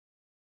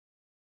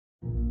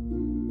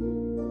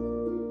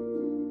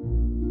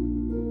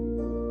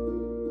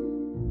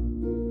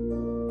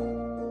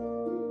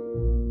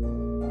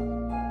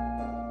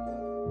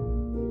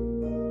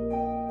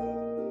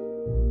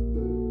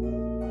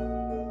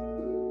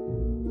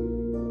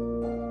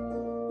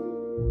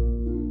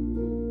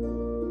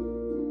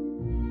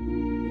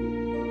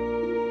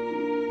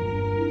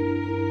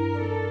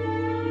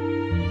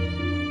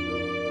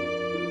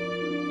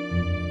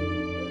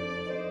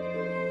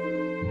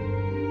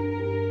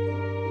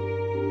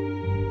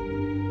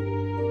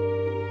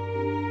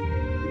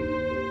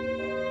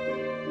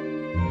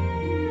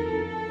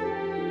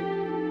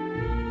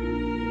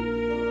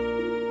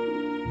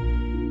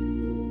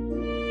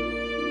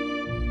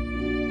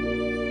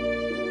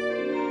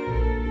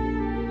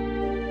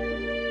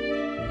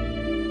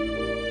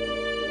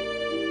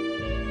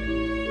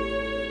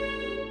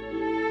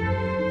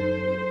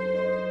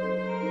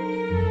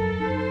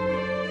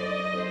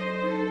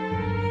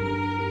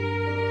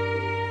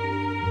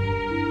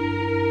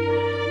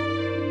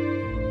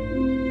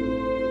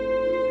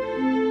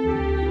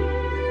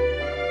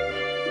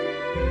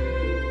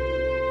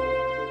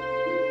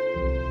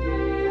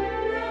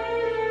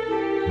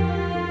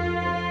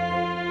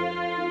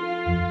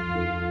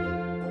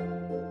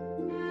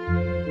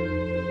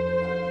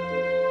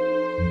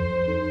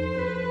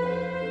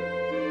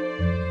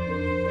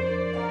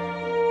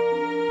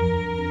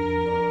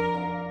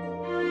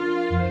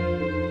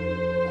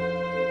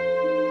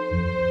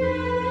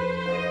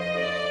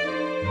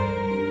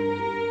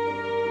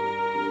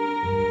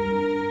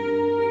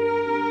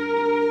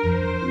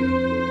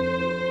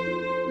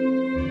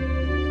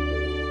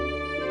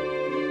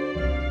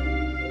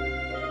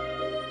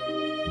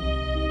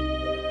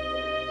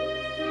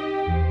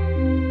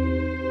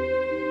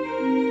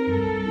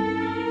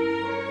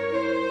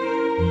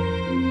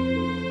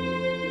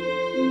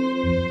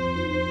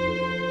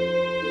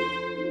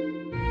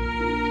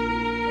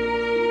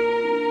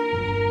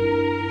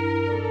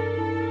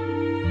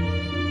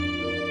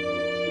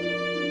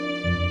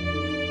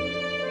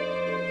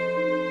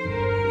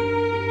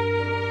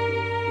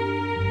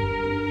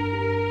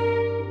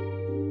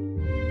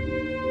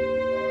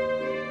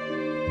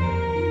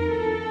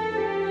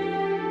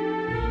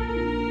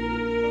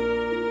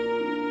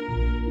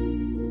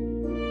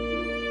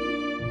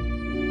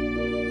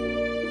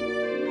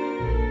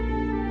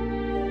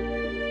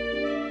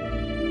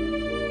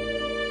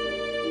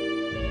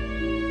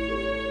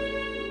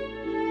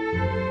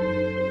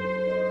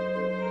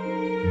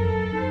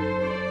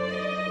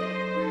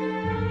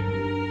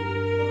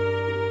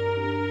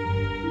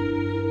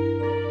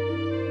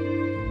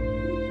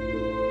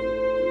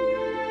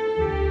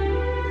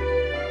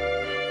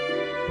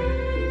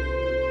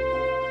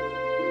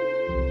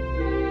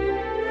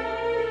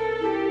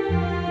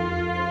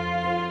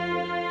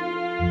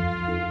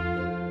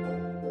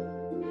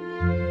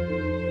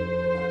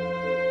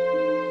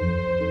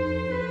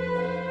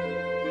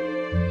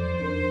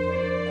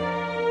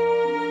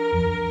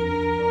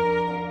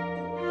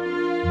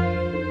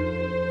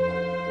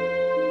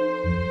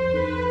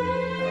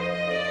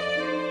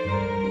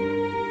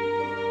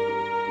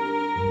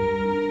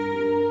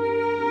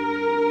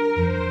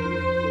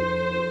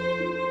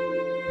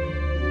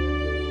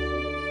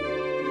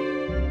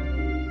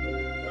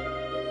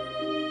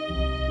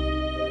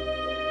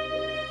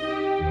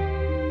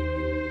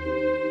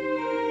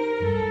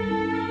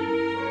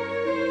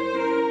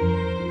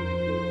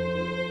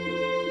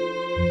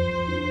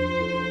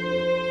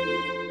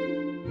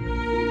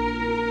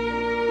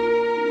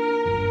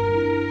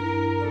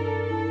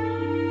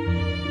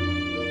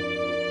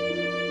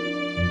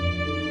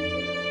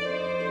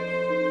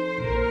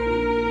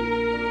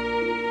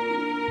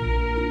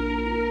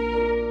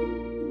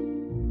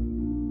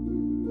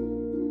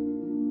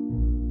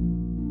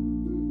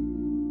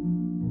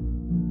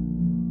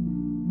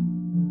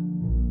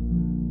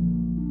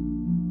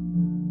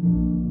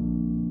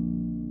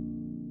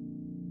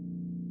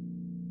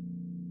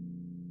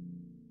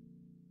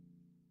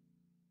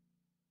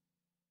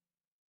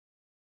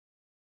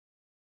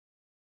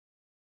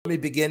me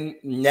begin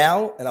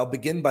now, and I'll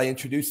begin by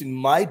introducing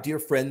my dear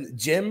friend,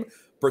 Jim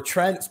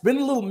Bertrand. It's been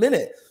a little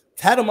minute. I've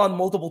had him on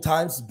multiple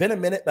times. It's been a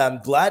minute, but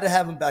I'm glad to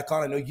have him back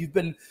on. I know you've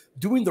been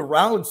doing the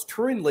rounds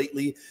touring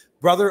lately.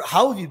 Brother,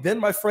 how have you been,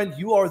 my friend?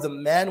 You are the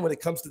man when it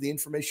comes to the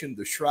information,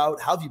 the Shroud.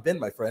 How have you been,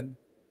 my friend?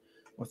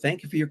 Well,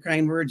 thank you for your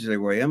kind words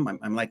there, William.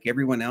 I'm like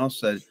everyone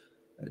else,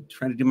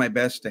 trying to do my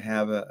best to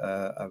have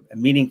a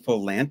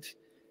meaningful Lent.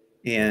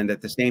 And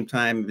at the same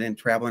time, then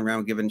traveling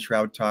around giving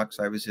Shroud talks.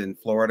 I was in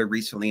Florida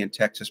recently, in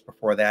Texas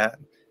before that.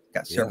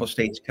 Got several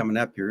states coming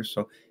up here.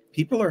 So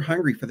people are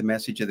hungry for the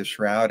message of the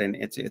Shroud, and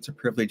it's a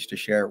privilege to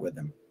share it with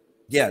them.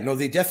 Yeah, no,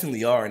 they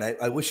definitely are. And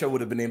I wish I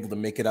would have been able to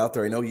make it out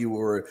there. I know you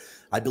were,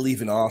 I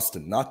believe, in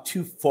Austin, not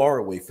too far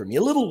away from me,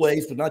 a little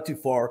ways, but not too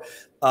far.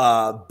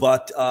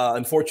 But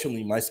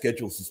unfortunately, my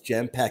schedule is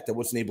jam-packed. I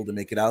wasn't able to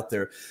make it out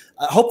there.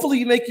 Hopefully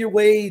you make your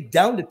way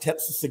down to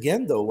Texas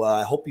again, though.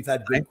 I hope you've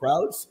had good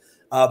crowds.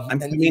 I'm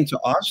coming to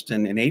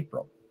Austin in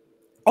April.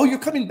 Oh, you're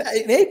coming back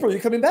in April.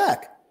 You're coming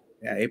back.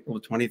 Yeah, April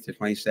 20th to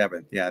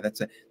 27th. Yeah,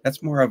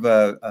 that's more of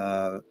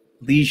a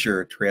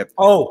leisure trip.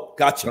 Oh,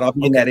 gotcha. But I'll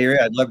be in that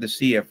area. I'd love to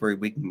see if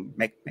we can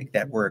make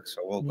that work.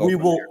 So we'll go.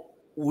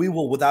 We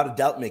will without a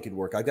doubt make it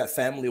work. I've got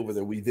family over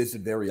there. We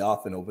visit very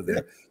often over there.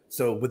 Yeah.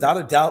 So without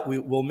a doubt,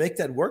 we'll make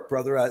that work,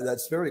 brother.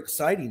 That's very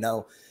exciting.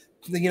 Now,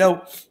 you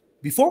know,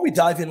 before we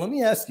dive in, let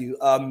me ask you,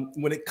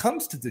 when it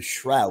comes to the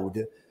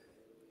Shroud,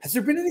 has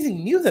there been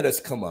anything new that has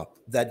come up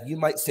that you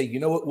might say,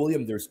 you know what,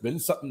 William, there's been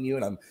something new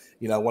and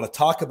I want to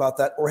talk about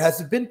that? Or has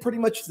it been pretty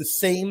much the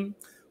same,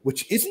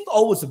 which isn't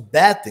always a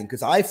bad thing,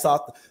 because I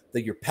thought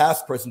that your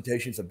past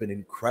presentations have been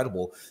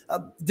incredible.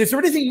 Is there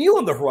anything new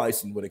on the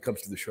horizon when it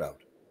comes to the Shroud?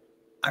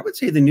 I would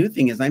say the new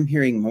thing is I'm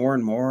hearing more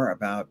and more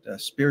about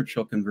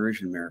spiritual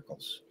conversion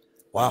miracles.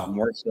 Wow.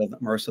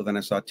 More so than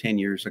I saw 10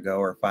 years ago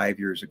or 5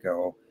 years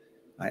ago.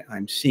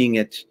 I'm seeing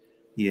it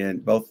in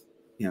both,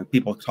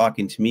 people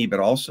talking to me, but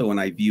also when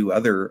I view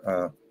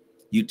other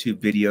YouTube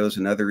videos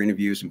and other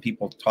interviews, and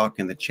people talk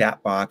in the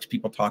chat box,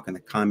 people talk in the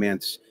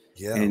comments,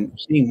 and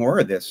seeing more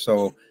of this.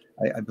 So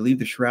I believe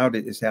the Shroud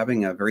is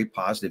having a very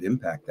positive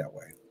impact that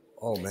way.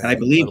 Oh, man. And I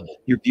believe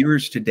your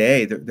viewers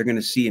today, they're going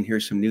to see and hear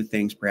some new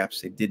things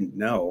perhaps they didn't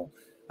know.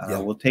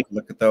 We'll take a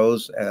look at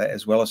those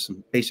as well as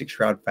some basic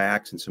Shroud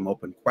facts and some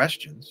open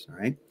questions. All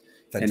right.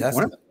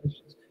 Fantastic.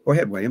 Go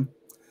ahead, William.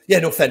 Yeah,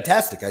 no,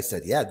 fantastic. I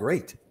said, yeah,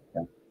 great.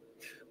 Yeah.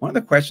 One of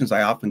the questions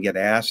I often get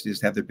asked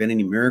is, have there been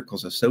any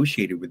miracles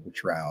associated with the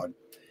Shroud?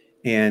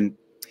 And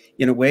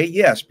in a way,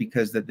 yes,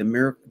 because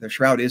the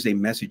Shroud is a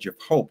message of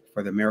hope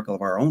for the miracle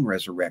of our own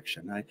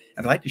resurrection.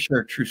 I'd like to share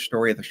a true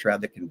story of the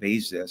Shroud that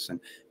conveys this, and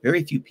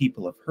very few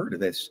people have heard of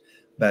this.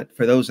 But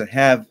for those that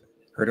have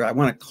heard of it, I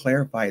want to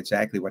clarify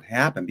exactly what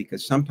happened,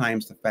 because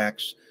sometimes the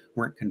facts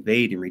weren't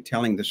conveyed in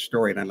retelling this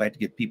story, and I'd like to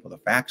give people the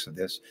facts of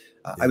this.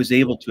 I was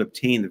able to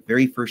obtain the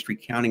very first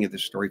recounting of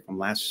this story from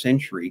last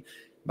century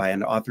by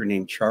an author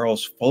named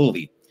Charles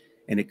Foley,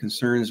 and it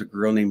concerns a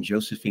girl named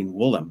Josephine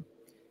Woolham.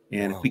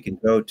 And if we can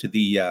go to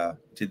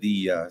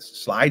the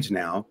slides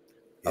now,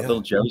 little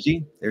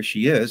Josie, there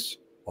she is.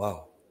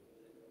 Wow.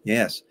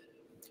 Yes.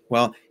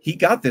 Well, he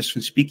got this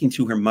from speaking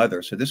to her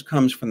mother. So this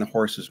comes from the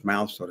horse's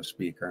mouth, so to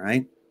speak. All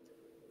right.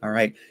 All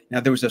right. Now,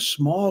 there was a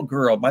small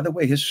girl. By the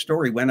way, his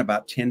story went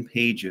about 10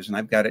 pages, and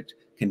I've got it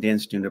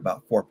condensed into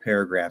about 4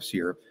 paragraphs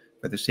here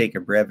for the sake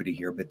of brevity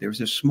here. But there was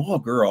a small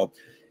girl,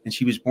 and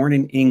she was born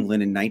in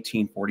England in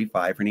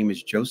 1945. Her name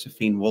is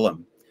Josephine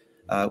Woolham.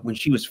 When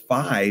she was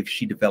 5,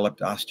 she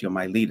developed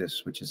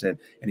osteomyelitis, which is an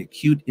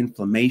acute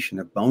inflammation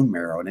of bone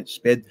marrow, and it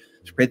spread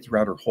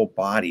throughout her whole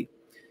body.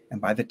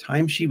 And by the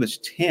time she was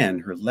 10,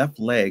 her left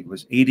leg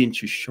was 8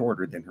 inches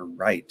shorter than her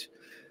right.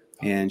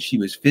 And she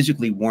was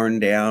physically worn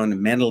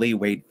down, mentally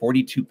weighed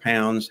 42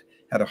 pounds,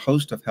 had a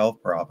host of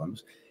health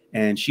problems,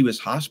 and she was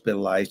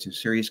hospitalized in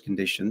serious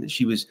condition.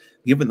 She was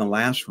given the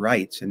last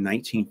rites in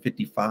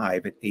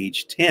 1955 at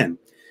age 10.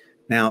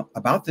 Now,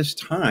 about this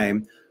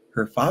time,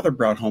 her father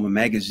brought home a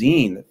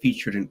magazine that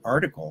featured an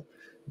article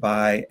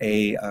by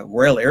a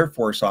Royal Air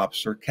Force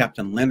officer,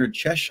 Captain Leonard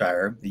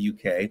Cheshire, the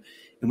UK,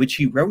 in which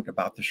he wrote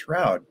about the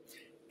Shroud.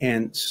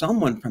 And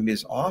someone from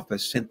his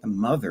office sent the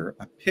mother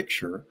a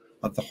picture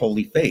of the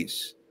Holy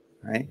Face,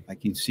 right?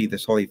 Like you see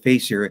this Holy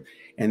Face here.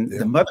 And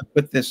the mother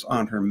put this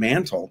on her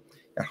mantle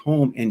at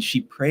home, and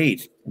she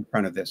prayed in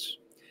front of this.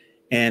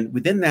 And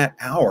within that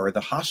hour,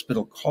 the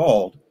hospital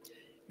called,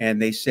 and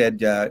they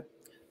said,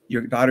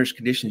 your daughter's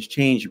conditions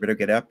changed. You better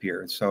get up here.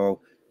 And so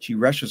she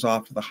rushes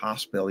off to the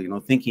hospital,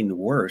 thinking the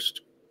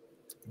worst.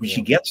 When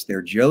she gets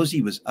there,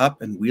 Josie was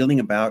up and wheeling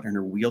about in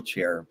her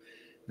wheelchair.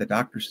 The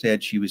doctor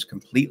said she was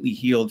completely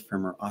healed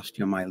from her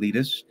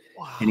osteomyelitis.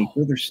 Wow. And he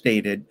further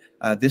stated,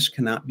 this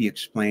cannot be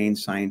explained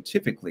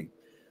scientifically.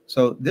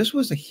 So this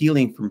was a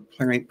healing from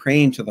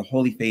praying to the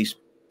Holy Face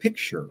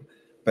picture,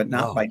 but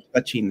not by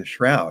touching the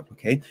Shroud.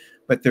 Okay.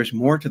 But there's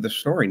more to the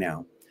story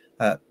now.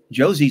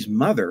 Josie's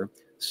mother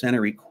sent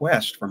a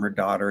request from her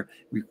daughter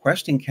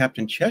requesting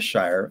Captain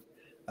Cheshire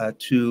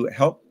to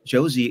help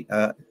Josie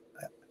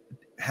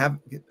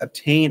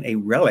obtain a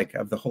relic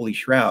of the Holy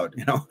Shroud.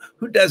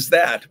 Who does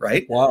that,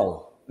 right?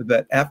 Wow.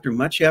 But after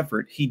much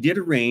effort, he did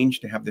arrange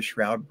to have the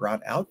shroud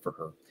brought out for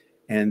her.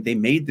 And they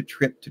made the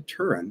trip to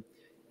Turin.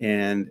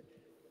 And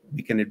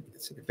we can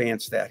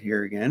advance that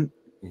here again.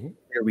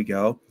 There we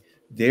go.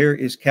 There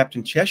is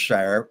Captain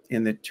Cheshire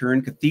in the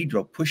Turin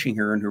Cathedral pushing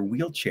her in her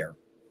wheelchair.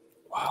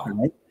 Wow.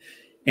 Right?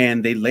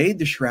 And they laid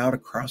the shroud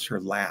across her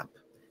lap,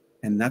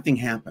 and nothing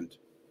happened.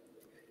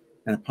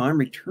 And upon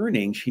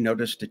returning, she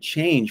noticed a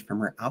change from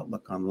her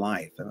outlook on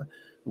life.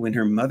 When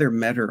her mother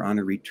met her on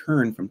a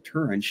return from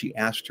Turin, she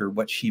asked her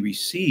what she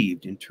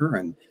received in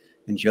Turin.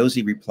 And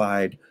Josie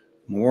replied,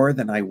 "More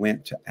than I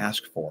went to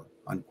ask for,"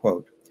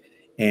 unquote.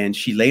 And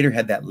she later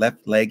had that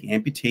left leg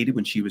amputated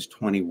when she was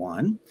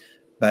 21,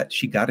 but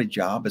she got a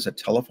job as a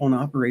telephone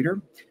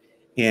operator.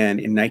 And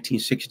in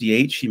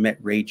 1968, she met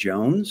Ray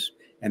Jones,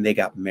 and they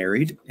got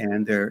married.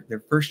 And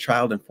their first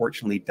child,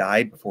 unfortunately,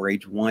 died before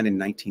age 1 in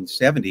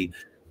 1970.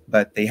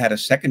 But they had a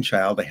second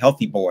child, a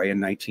healthy boy, in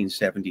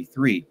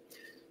 1973.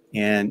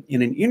 And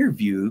in an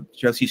interview,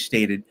 Josie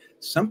stated,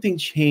 "Something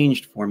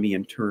changed for me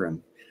in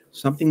Turin.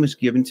 Something was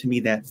given to me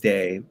that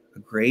day, a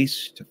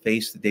grace to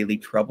face the daily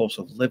troubles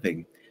of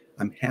living.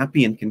 I'm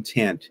happy and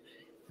content,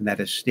 and that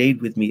has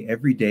stayed with me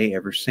every day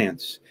ever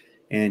since."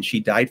 And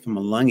she died from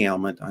a lung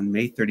ailment on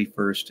May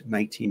 31st,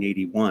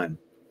 1981.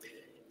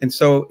 And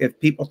so if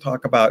people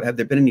talk about, have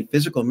there been any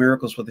physical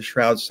miracles with the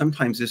shroud,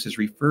 sometimes this is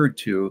referred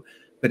to,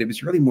 but it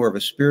was really more of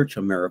a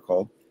spiritual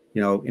miracle,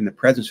 you know, in the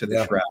presence of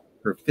the shroud.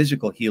 Her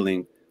physical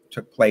healing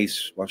took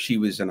place while she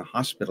was in a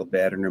hospital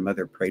bed and her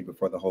mother prayed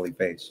before the Holy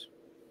Face.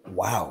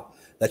 Wow,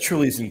 that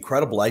truly is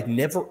incredible. I'd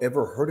never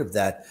ever heard of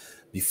that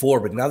before,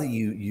 but now that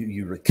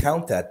you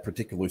recount that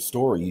particular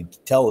story, you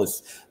tell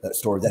us that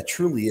story, that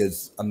truly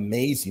is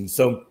amazing.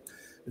 So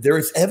there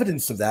is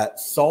evidence of that,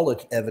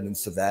 solid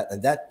evidence of that,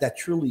 and that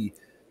truly,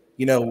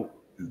 you know,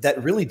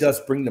 that really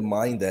does bring to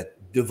mind that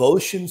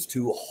devotions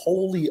to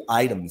holy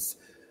items,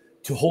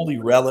 to holy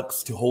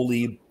relics, to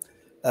holy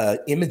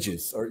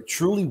images are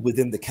truly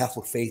within the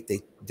Catholic faith.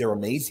 They're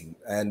amazing.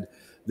 And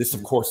this,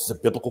 of course, is a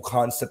biblical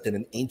concept and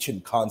an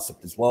ancient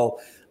concept as well.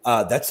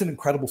 That's an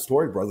incredible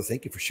story, brother.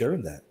 Thank you for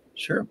sharing that.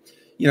 Sure.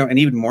 You know, and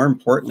even more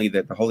importantly,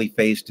 that the Holy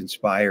Face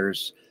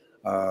inspires,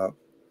 it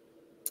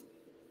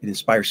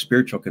inspires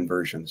spiritual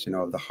conversions, you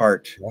know, of the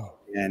heart. Wow.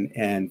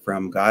 And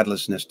from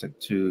godlessness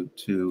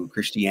to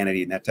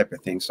Christianity and that type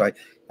of thing. So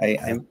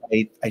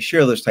I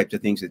share those types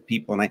of things with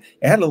people. And I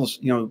had a little,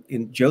 you know,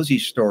 in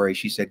Josie's story,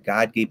 she said,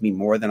 "God gave me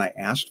more than I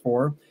asked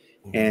for."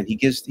 And he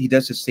does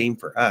the same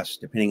for us,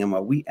 depending on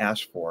what we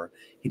ask for.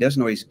 He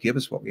doesn't always give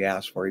us what we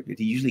ask for, but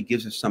he usually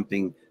gives us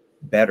something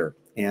better.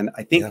 And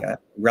I think a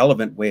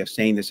relevant way of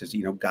saying this is,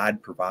 you know,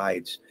 God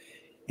provides.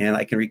 And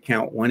I can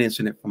recount one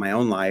incident from my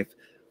own life.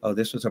 Oh,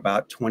 this was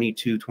about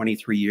 22,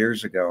 23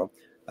 years ago.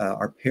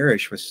 Our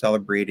parish was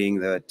celebrating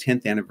the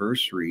 10th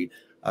anniversary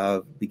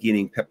of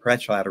beginning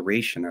perpetual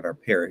adoration at our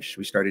parish.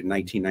 We started in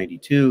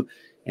 1992,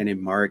 and in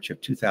March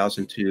of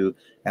 2002,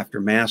 after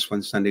Mass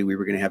one Sunday, we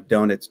were going to have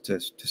donuts to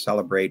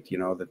celebrate, you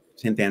know, the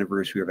 10th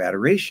anniversary of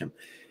adoration.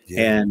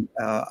 Yeah. And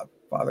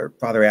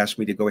Father asked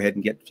me to go ahead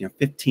and get, you know,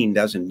 15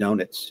 dozen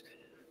donuts.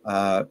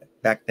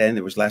 Back then,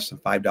 there was less than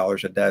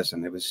 $5 a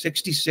dozen. It was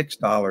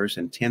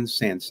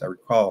 $66.10. I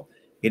recall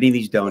getting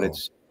these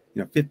donuts,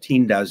 you know,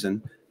 15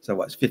 dozen. So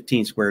what's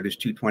 15 squared is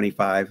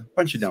 225, a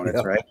bunch of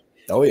donuts, right?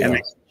 Oh yeah.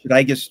 And should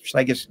I just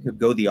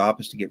go to the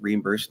office to get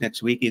reimbursed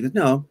next week? He goes,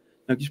 no,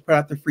 just put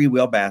out the free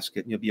will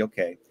basket and you'll be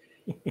okay.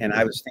 And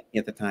I was thinking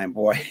at the time,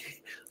 boy,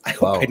 I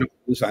hope I don't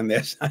lose on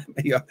this.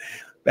 You know,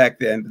 back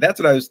then,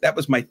 that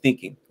was my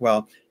thinking.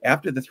 Well,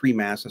 after the 3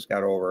 masses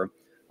got over,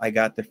 I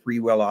got the free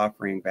will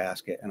offering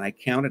basket and I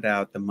counted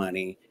out the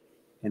money,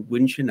 and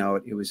wouldn't you know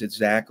it, it was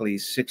exactly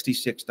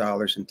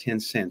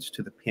 $66.10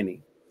 to the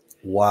penny.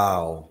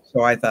 Wow.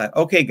 So I thought,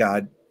 okay,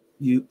 God,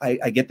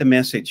 I get the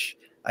message.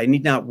 I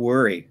need not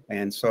worry.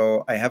 And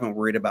so I haven't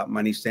worried about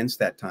money since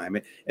that time.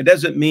 It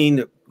doesn't mean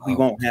that we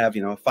won't have,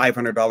 you know,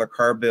 $500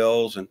 car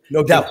bills and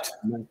no doubt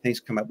things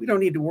come up. We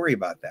don't need to worry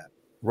about that.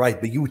 Right.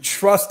 But you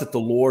trust that the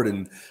Lord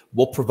and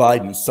will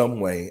provide in some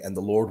way, and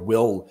the Lord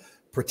will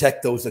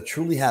protect those that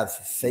truly have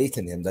faith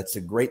in him. That's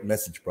a great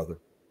message, brother.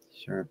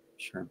 Sure.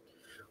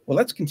 Well,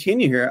 let's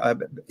continue here. I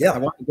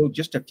want to go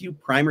just a few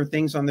primer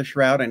things on the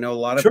shroud. I know a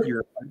lot of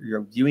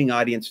your viewing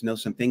audience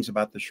knows some things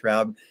about the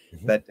shroud,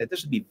 but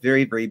this will be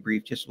very, very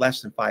brief, just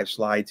less than 5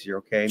 slides here,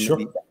 okay? Sure.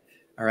 Maybe,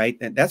 all right,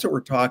 and that's what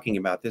we're talking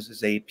about. This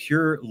is a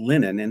pure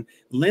linen, and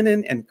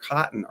linen and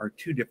cotton are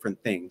 2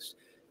 different things.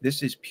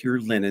 This is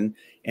pure linen,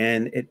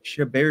 and it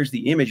bears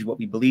the image of what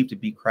we believe to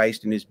be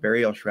Christ in his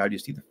burial shroud. You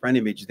see the front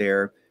image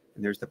there,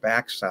 and there's the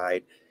back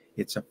side.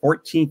 It's a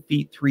 14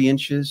 feet 3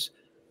 inches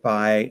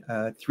by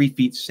 3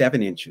 feet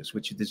 7 inches,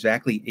 which is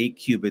exactly 8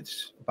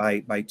 cubits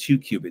by 2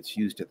 cubits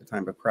used at the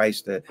time of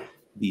Christ.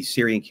 The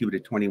Syrian cubit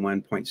at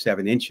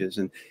 21.7 inches.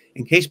 And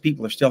in case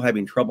people are still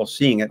having trouble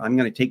seeing it, I'm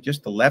going to take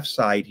just the left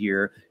side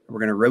here, and we're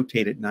going to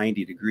rotate it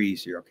 90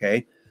 degrees here,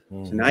 okay?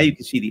 So now you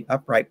can see the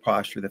upright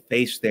posture, the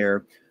face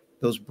there.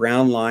 Those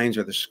brown lines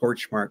are the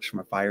scorch marks from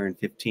a fire in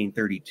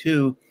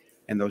 1532.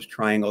 and those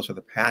triangles are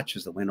the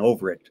patches that went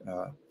over it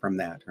from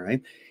that, right?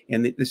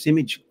 And this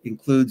image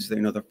includes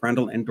the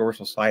frontal and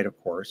dorsal side, of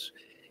course.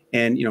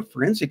 And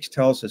forensics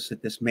tells us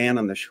that this man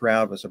on the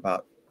shroud was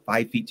about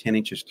 5 feet 10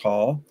 inches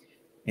tall,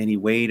 and he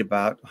weighed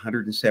about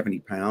 170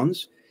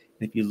 pounds.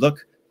 And if you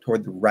look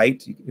toward the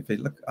right, if you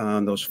look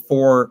on those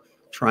 4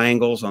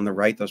 triangles on the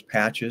right, those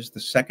patches, the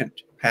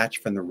second patch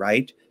from the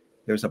right,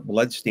 there's a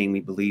blood stain, we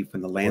believe,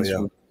 from the lance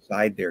wound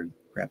side there.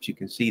 Perhaps you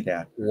can see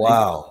that.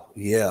 Wow.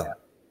 Yeah.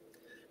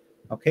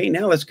 Okay,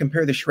 now let's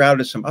compare the shroud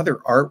to some other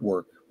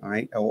artwork, all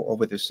right,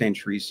 over the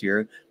centuries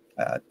here.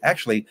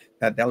 Actually,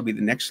 that'll be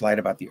the next slide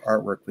about the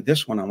artwork. But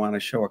this one, I want to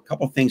show a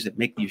couple things that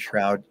make the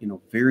shroud,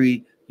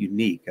 very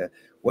unique.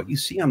 What you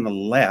see on the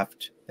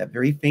left, that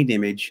very faint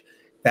image,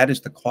 that is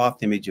the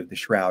cloth image of the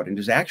shroud, and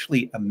there's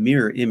actually a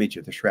mirror image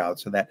of the shroud.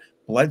 So that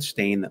blood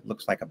stain that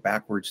looks like a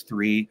backwards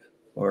 3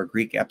 or a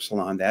Greek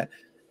epsilon, that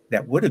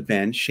would have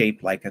been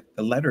shaped like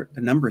the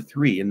number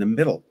 3 in the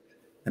middle.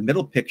 The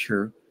middle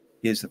picture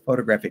is the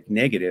photographic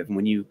negative. And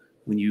when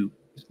you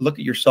look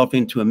at yourself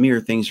into a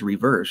mirror, things are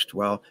reversed.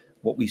 Well,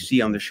 what we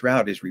see on the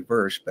shroud is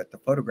reversed, but the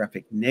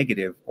photographic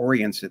negative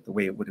orients it the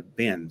way it would have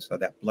been. So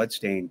that blood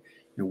stain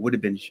would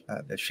have been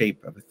the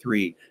shape of a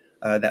 3.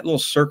 That little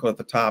circle at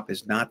the top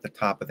is not the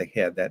top of the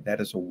head. That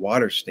is a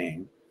water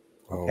stain.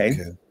 Okay.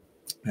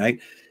 Right.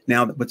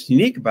 Now, what's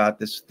unique about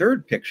this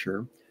third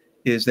picture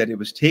is that it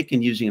was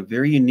taken using a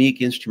very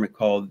unique instrument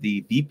called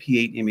the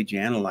BP8 image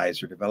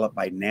analyzer, developed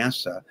by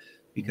NASA,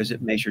 because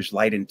it measures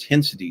light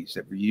intensities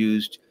that were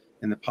used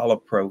in the Apollo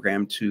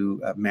program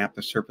to map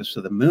the surface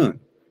of the moon.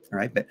 All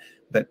right.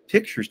 But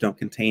pictures don't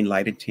contain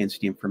light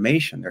intensity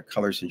information. They're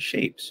colors and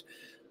shapes.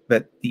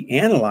 But the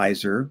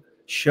analyzer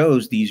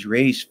shows these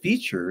rays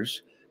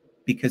features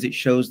because it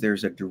shows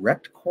there's a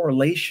direct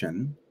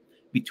correlation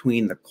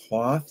between the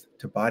cloth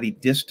to body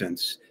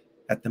distance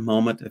at the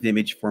moment of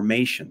image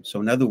formation. So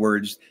in other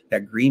words,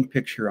 that green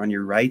picture on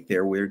your right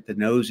there where the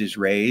nose is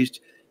raised,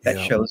 that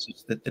shows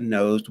us that the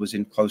nose was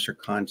in closer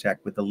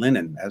contact with the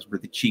linen, as were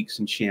the cheeks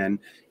and chin,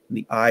 and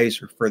the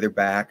eyes are further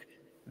back.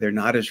 They're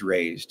not as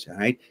raised,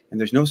 right? And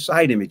there's no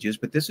side images,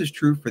 but this is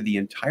true for the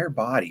entire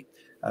body.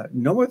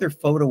 No other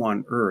photo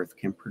on Earth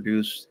can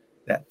produce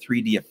that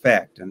 3D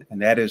effect. And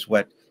that is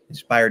what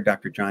inspired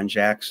Dr. John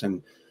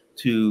Jackson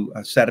to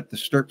set up the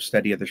Stirp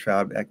study of the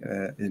shroud in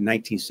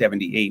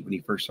 1978 when he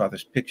first saw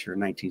this picture in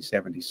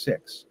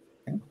 1976.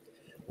 Okay?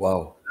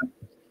 Wow.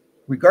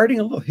 Regarding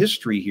a little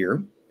history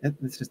here, and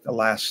this is the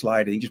last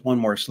slide. I think just one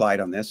more slide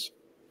on this.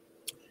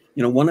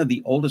 One of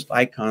the oldest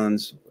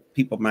icons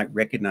people might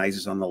recognize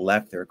is on the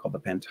left there, called the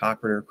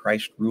Pantocrator,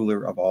 Christ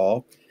ruler of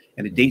all.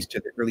 And it dates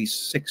to the early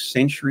 6th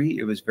century.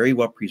 It was very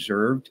well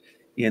preserved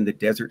in the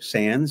desert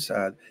sands.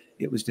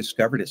 It was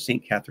discovered at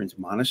St. Catherine's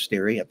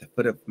Monastery at the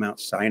foot of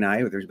Mount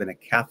Sinai. There's been a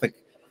Catholic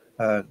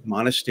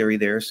monastery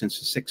there since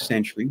the 6th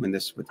century when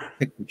this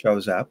picture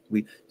shows up.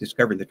 We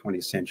discovered in the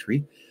 20th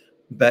century.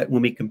 But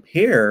when we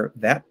compare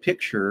that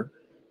picture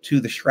to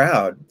the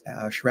shroud,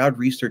 shroud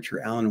researcher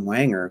Alan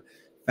Wanger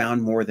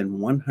found more than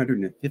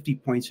 150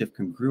 points of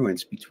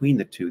congruence between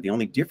the two. The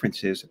only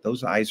difference is that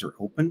those eyes are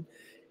open,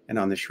 and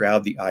on the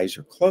shroud, the eyes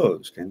are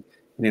closed. And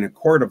in a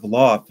court of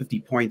law,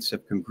 50 points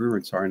of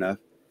congruence are enough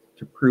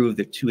to prove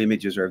that 2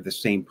 images are of the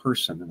same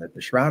person, and that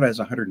the shroud has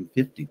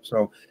 150.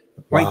 So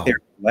the point there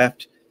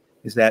left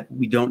is that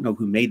we don't know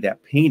who made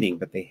that painting,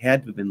 but they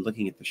had to have been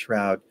looking at the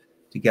shroud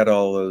to get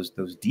all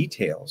those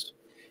details.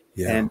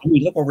 Yeah. And when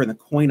we look over in the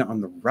coin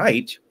on the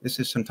right, this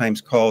is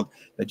sometimes called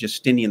the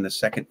Justinian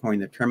II coin,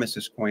 the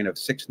Tremesis coin of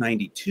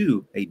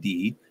 692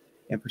 AD.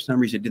 And for some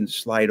reason, it didn't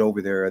slide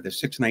over there. The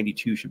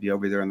 692 should be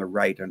over there on the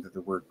right under the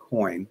word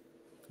coin.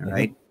 All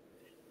right.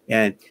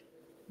 And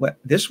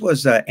this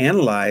was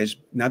analyzed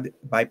now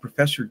by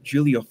Professor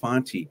Giulio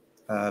Fanti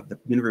of the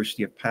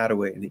University of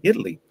Padua in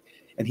Italy.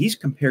 And he's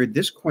compared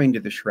this coin to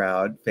the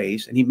shroud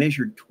face, and he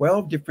measured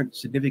 12 different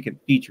significant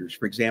features.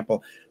 For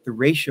example, the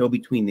ratio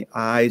between the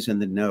eyes and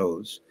the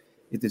nose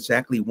is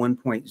exactly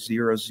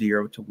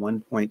 1.00 to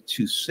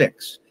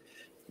 1.26.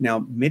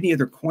 Now, many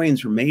other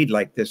coins were made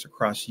like this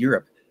across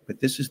Europe,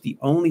 but this is the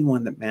only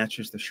one that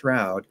matches the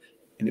shroud,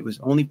 and it was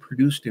only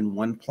produced in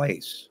one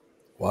place.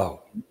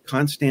 Wow.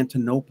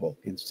 Constantinople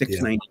in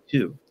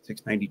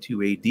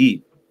 692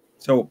 AD.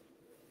 So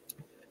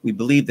we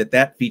believe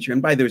that feature,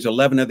 and there's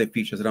 11 other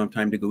features I don't have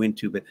time to go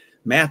into, but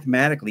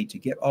mathematically, to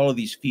get all of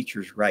these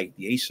features right,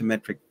 the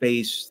asymmetric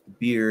face, the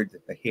beard,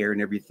 the hair,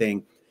 and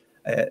everything,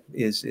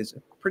 is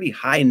a pretty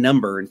high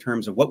number in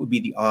terms of what would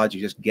be the odds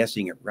of just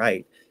guessing it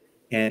right.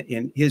 And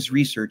in his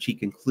research, he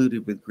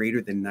concluded with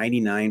greater than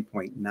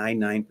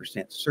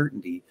 99.99%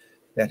 certainty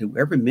that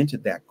whoever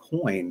minted that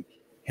coin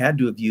had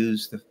to have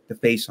used the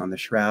face on the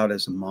shroud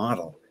as a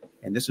model.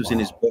 And this was in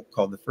his book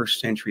called The First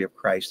Century of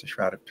Christ, the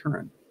Shroud of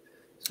Turin.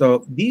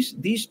 So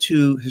these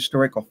 2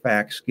 historical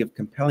facts give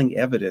compelling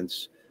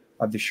evidence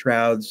of the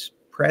shroud's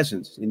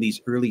presence in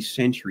these early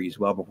centuries,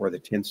 well before the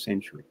 10th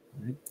century.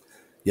 Right?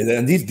 Yeah,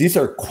 and these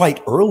are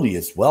quite early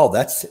as well.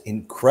 That's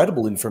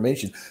incredible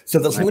information. So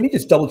let me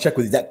just double check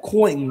with you. That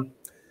coin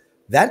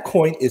That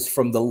coin is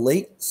from the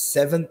late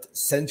 7th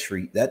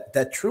century.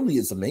 That truly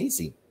is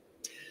amazing.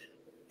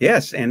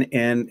 Yes, and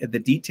the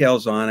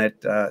details on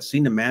it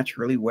seem to match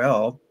really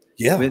well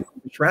with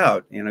the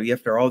shroud. You know,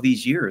 after all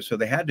these years, so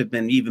they had to have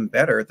been even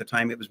better at the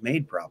time it was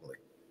made, probably.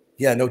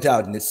 Yeah, no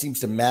doubt, and it seems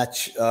to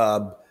match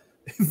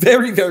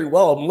very, very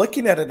well. I'm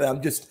looking at it,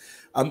 and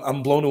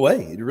I'm blown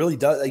away. It really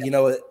does. You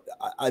know,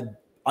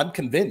 I'm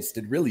convinced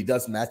it really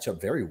does match up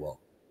very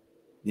well.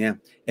 Yeah,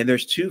 and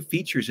there's two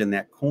features in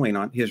that coin.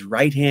 On his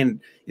right hand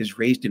is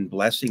raised in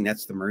blessing,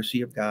 that's the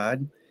mercy of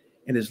God,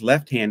 and his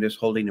left hand is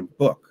holding a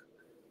book,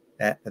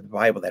 that the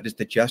Bible, that is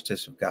the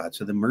justice of God.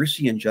 So the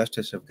mercy and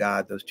justice of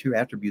God, those two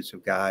attributes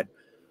of God,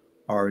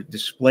 are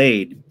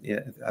displayed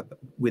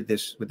with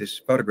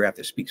this photograph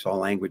that speaks all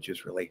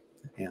languages, really.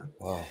 Yeah.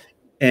 Wow.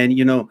 And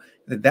you know,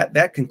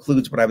 that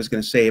concludes what I was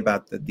going to say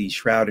about the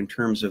shroud in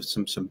terms of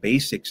some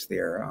basics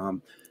there.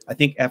 I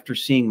think after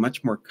seeing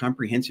much more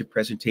comprehensive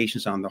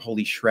presentations on the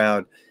Holy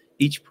Shroud,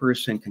 each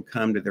person can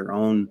come to their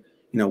own,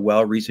 you know,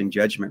 well-reasoned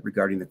judgment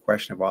regarding the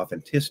question of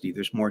authenticity.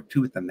 There's more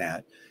to it than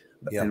that.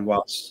 Yeah. And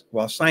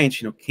while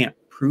science, you know, can't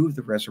prove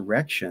the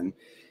resurrection,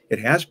 it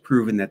has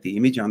proven that the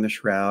image on the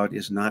shroud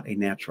is not a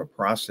natural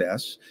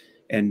process,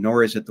 and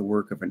nor is it the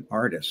work of an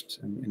artist.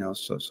 And, you know,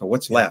 so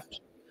what's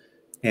left?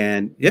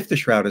 And if the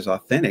shroud is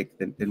authentic,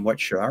 then what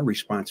should our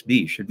response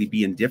be? Should we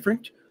be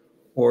indifferent,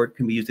 or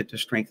can we use it to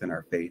strengthen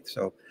our faith?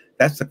 So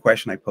that's the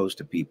question I pose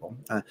to people.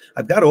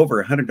 I've got over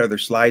 100 other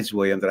slides,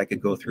 William, that I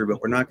could go through,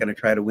 but we're not going to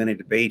try to win a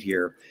debate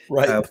here.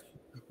 Right.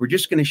 We're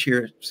just going to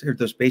share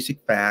those basic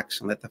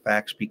facts and let the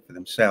facts speak for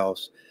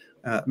themselves.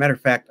 Matter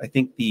of fact, I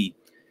think the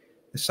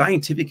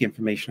scientific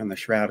information on the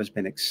shroud has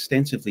been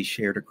extensively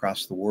shared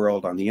across the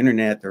world on the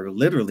internet. There are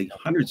literally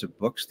hundreds of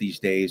books these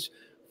days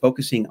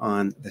focusing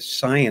on the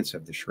science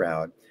of the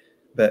shroud.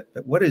 But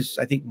what is,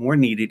 I think, more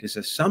needed is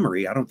a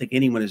summary. I don't think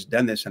anyone has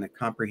done this in a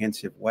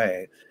comprehensive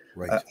way.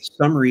 Right. A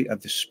summary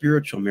of the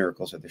spiritual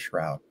miracles of the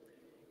shroud.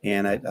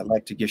 And I'd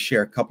like to just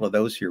share a couple of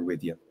those here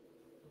with you.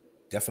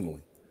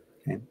 Definitely.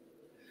 Okay.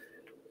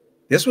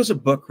 This was a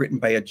book written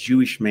by a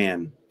Jewish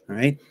man, all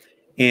right?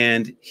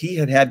 And he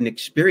had an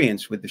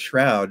experience with the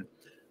shroud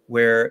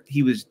where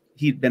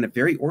he'd been a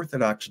very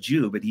Orthodox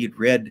Jew, but he had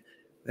read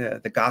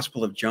the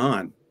Gospel of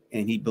John,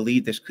 and he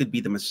believed this could be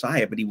the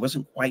Messiah, but he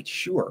wasn't quite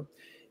sure.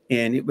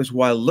 And it was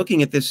while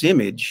looking at this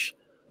image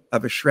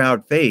of a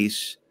shroud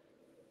face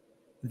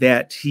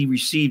that he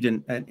received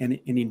an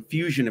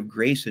infusion of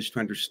graces to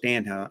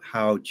understand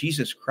how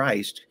Jesus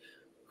Christ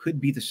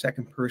could be the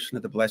second person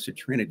of the Blessed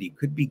Trinity,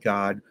 could be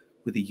God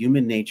with a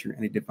human nature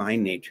and a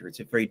divine nature. It's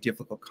a very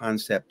difficult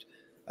concept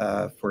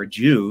for a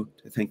Jew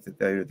to think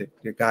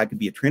that God could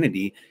be a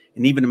Trinity.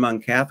 And even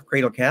among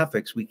cradle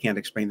Catholics, we can't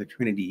explain the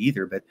Trinity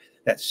either, but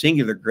that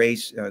singular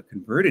grace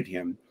converted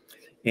him.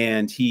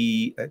 And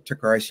he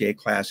took RCA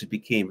classes,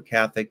 became a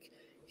Catholic.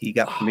 He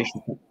got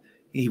permission.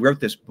 He wrote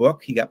this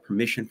book. He got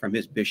permission from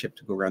his bishop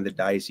to go around the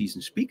diocese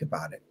and speak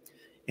about it.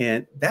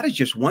 And that is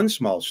just one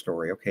small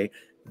story, okay?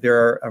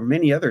 There are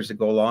many others that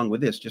go along with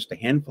this, just a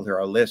handful here,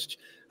 our list.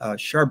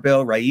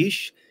 Charbel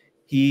Raish,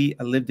 he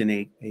lived in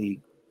a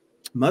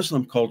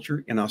Muslim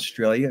culture in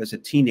Australia as a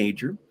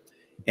teenager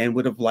and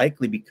would have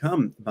likely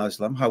become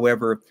Muslim.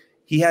 However,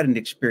 he had an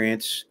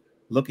experience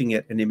looking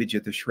at an image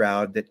of the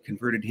shroud that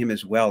converted him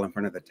as well in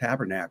front of the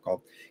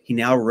tabernacle. He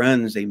now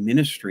runs a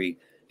ministry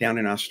down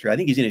in Australia. I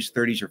think he's in his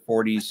 30s or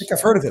 40s. I think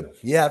I've heard of him.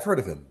 Yeah, I've heard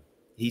of him.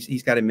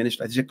 He's got a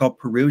ministry. Is it called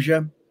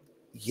Perugia?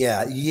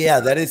 Yeah,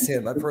 that is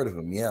him. I've heard of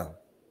him. Yeah.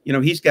 You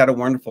know, he's got a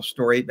wonderful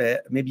story.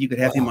 But maybe you could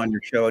have him on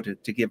your show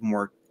to give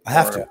more. I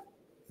have to.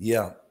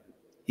 Yeah.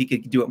 He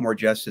could do it more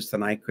justice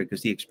than I could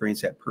because he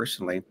experienced that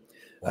personally.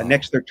 Wow.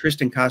 Next, there,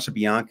 Tristan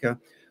Casabianca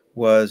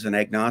was an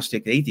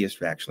agnostic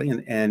atheist, actually,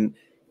 and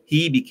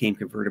he became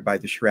converted by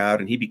the shroud,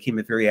 and he became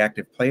a very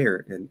active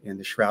player in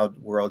the shroud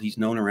world. He's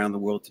known around the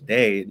world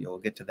today, and you'll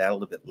get to that a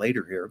little bit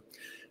later here.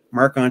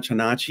 Mark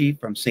Antonacci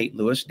from St.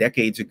 Louis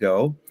decades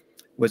ago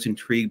was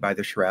intrigued by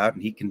the shroud,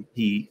 and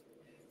he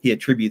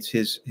attributes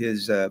his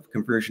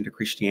conversion to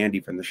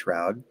Christianity from the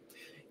shroud.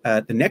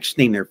 The next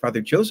name there,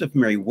 Father Joseph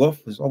Mary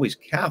Wolfe, was always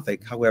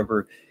Catholic.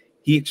 However,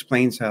 he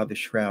explains how the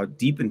shroud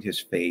deepened his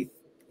faith,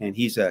 and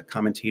he's a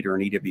commentator on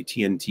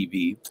EWTN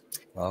TV.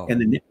 Wow.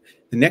 And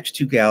the next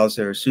two gals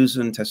are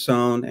Susan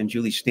Tasson and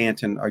Julie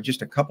Stanton are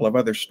just a couple of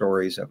other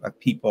stories of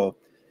people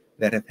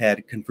that have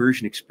had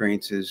conversion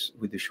experiences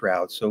with the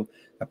shroud. So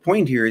a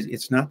point here is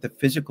it's not the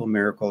physical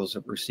miracles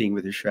that we're seeing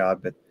with the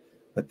shroud,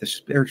 but the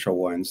spiritual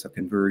ones, the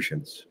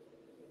conversions.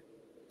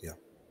 Yeah.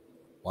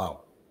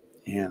 Wow.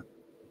 Yeah.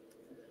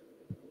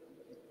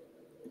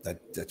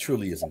 That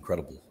truly is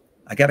incredible.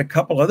 I got a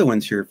couple other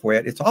ones here for you.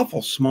 It's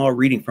awful small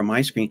reading from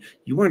my screen.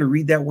 You want to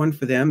read that one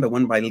for them, the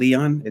one by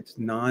Leon? It's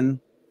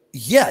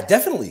Yeah,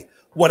 definitely.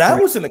 When I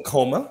was in a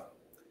coma,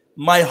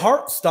 my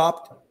heart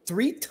stopped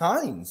 3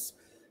 times.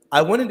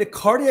 I went into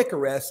cardiac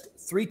arrest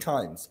 3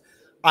 times.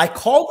 I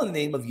called the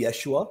name of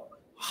Yeshua,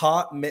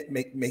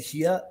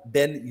 Mehia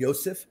ben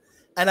Yosef,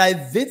 and I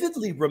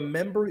vividly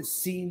remember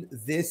seeing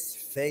this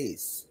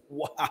face.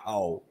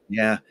 Wow.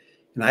 Yeah.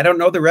 And I don't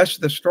know the rest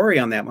of the story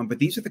on that one, but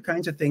these are the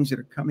kinds of things that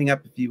are coming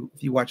up if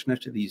you watch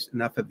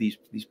enough of these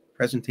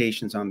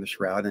presentations on the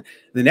shroud. And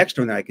the next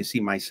one that I can see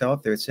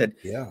myself there, it said,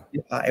 Yeah.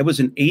 I was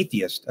an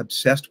atheist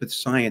obsessed with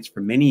science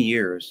for many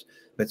years,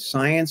 but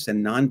science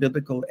and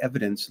non-biblical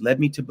evidence led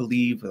me to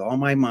believe with all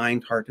my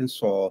mind, heart, and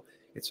soul,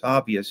 it's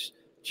obvious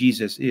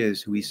Jesus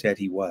is who he said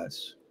he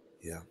was.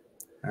 Yeah.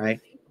 All right.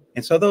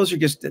 And so those are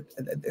just,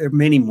 there are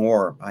many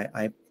more.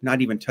 I'm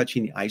not even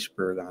touching the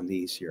iceberg on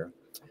these here.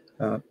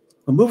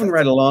 But moving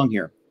right along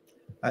here,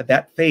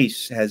 that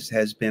face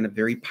has been a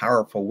very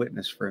powerful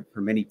witness for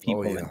many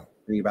people and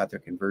bring about their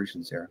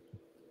conversions there.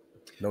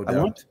 No I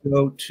doubt. want to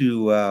go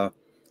to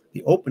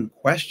the open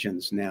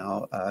questions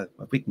now.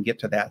 If we can get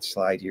to that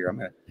slide here, I'm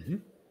going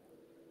to.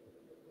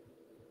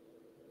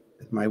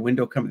 My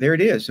window come there. It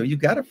is. So you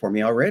got it for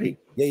me already.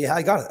 Yeah,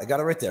 I got it. I got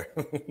it right there.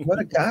 What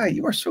a guy!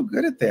 You are so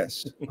good at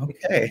this.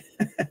 Okay.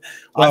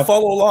 Well, I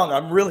follow along.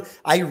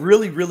 I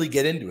really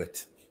get into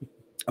it.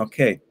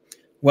 Okay.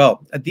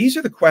 Well, these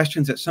are the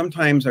questions that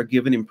sometimes are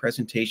given in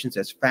presentations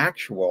as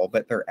factual,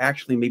 but there are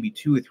actually maybe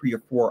 2 or 3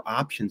 or 4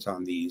 options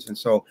on these. And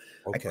so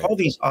I call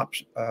these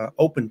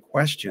open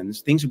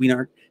questions, things that we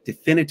aren't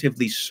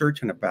definitively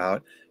certain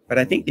about, but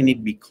I think they need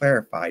to be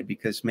clarified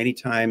because many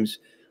times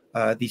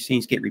these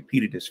things get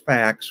repeated as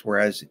facts,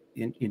 whereas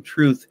in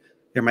truth,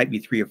 there might be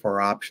 3 or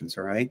 4 options,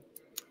 all right?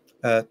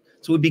 So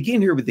we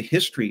begin here with the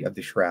history of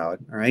the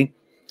shroud, all right?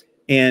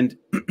 And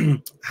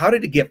how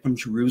did it get from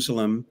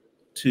Jerusalem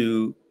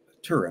to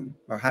Turin,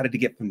 or how did it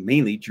get from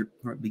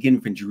beginning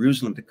from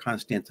Jerusalem to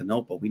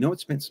Constantinople? We know it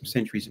spent some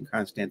centuries in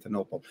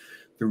Constantinople.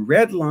 The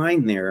red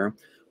line there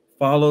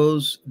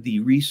follows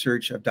the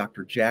research of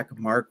Dr. Jack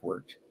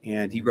Marquardt,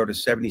 and he wrote a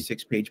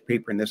 76-page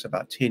paper in this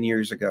about 10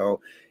 years ago,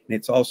 and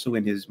it's also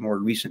in his more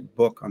recent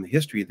book on the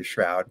history of the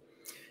shroud.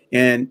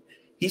 And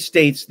he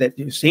states that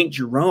St.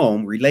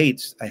 Jerome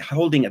relates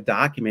holding a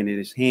document in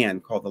his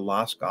hand called the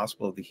Lost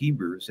Gospel of the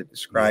Hebrews that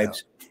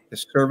describes the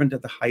servant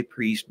of the high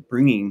priest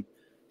bringing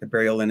the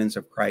burial linens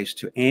of Christ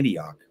to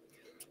Antioch.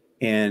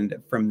 And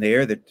from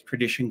there, the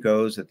tradition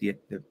goes that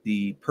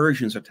the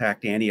Persians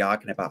attacked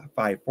Antioch in about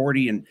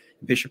 540, and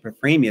Bishop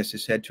Ephraimius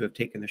is said to have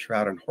taken the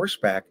shroud on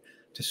horseback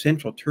to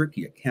central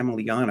Turkey at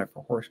Cameliana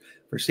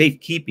for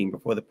safekeeping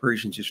before the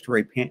Persians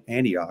destroyed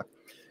Antioch.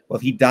 Well,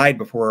 he died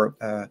before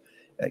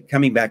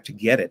coming back to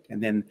get it.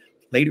 And then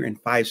later in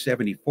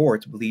 574,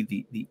 it's believed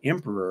the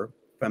emperor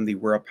from the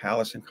royal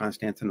palace in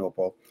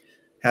Constantinople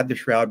had the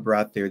shroud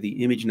brought there,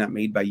 the image not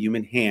made by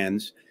human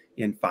hands,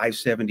 in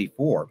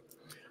 574.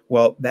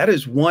 Well, that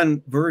is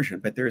one version,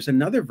 but there's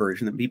another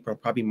version that people are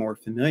probably more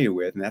familiar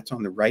with, and that's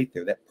on the right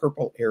there, that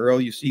purple arrow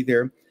you see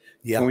there,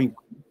 going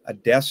from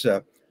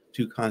Edessa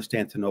to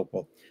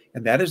Constantinople.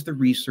 And that is the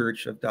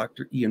research of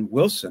Dr. Ian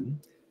Wilson.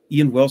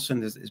 Ian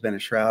Wilson has been a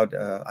shroud.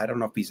 I don't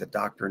know if he's a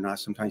doctor or not.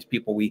 Sometimes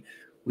people, we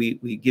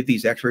give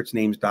these experts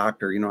names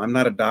doctor. You know, I'm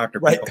not a doctor.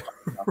 Right.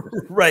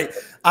 Right.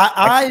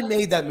 I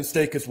made that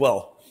mistake as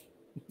well.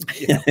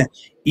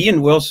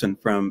 Ian Wilson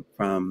from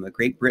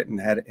Great Britain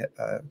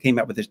came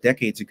up with this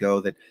decades ago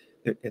that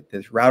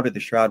the route of the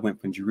shroud went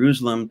from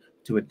Jerusalem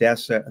to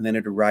Edessa, and then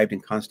it arrived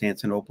in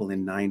Constantinople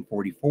in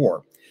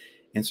 944.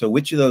 And so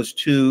which of those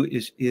two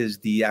is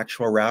the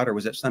actual route, or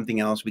was it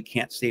something else? We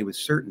can't say with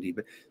certainty,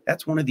 but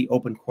that's one of the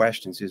open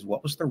questions, is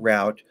what was the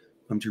route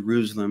from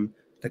Jerusalem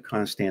to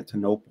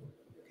Constantinople?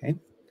 Okay.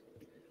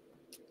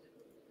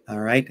 All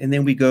right. And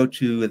then we go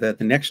to the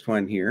next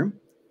one here.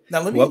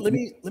 Now, let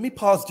me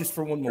pause just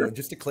for one moment,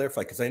 just to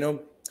clarify, because I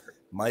know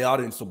my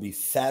audience will be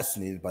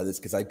fascinated by this,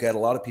 because I've got a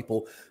lot of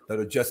people that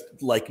are just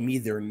like me.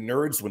 They're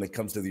nerds when it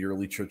comes to the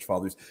early church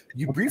fathers.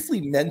 You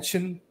briefly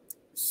mentioned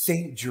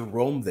St.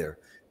 Jerome there.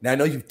 Now, I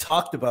know you've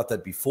talked about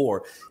that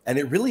before, and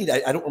it really,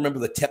 I don't remember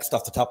the text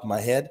off the top of my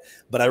head,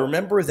 but I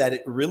remember that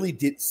it really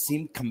did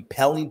seem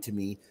compelling to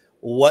me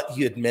what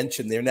you had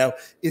mentioned there. Now,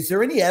 is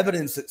there any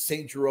evidence that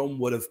St. Jerome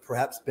would have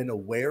perhaps been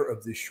aware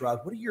of this shroud?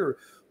 What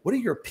are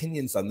your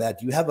opinions on that?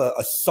 Do you have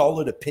a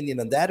solid opinion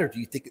on that, or do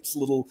you think it's a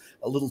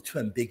little too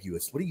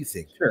ambiguous? What do you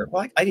think? Sure.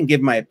 Well, I can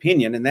give my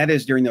opinion, and that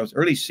is during those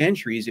early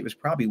centuries, it was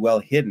probably well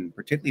hidden,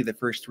 particularly the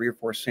first 3 or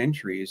 4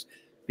 centuries,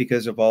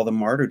 because of all the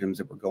martyrdoms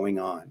that were going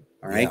on.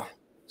 All right. Yeah.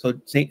 So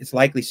it's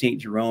likely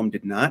St. Jerome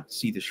did not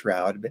see the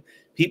shroud, but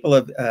people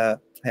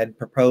had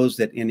proposed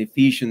that in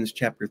Ephesians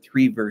chapter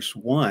 3, verse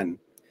 1,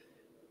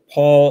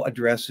 Paul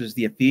addresses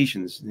the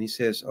Ephesians, and he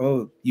says,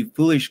 "Oh, you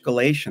foolish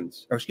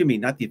Galatians," or excuse me,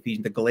 not the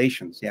Ephesians, the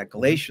Galatians. Yeah,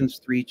 Galatians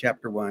 3,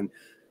 chapter 1,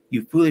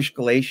 "You foolish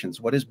Galatians,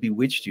 what has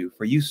bewitched you?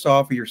 For you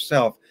saw for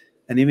yourself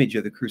an image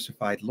of the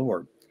crucified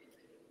Lord."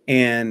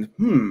 And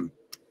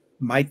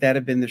might that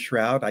have been the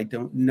shroud? I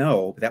don't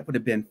know. That would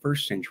have been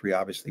first century,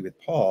 obviously, with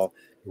Paul.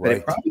 But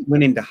it probably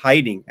went into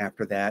hiding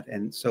after that,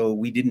 and so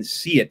we didn't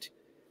see it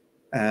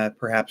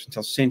perhaps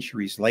until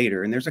centuries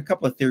later. And there's a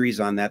couple of theories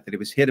on that it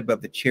was hid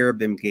above the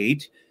cherubim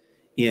gate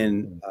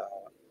in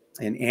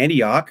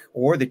Antioch,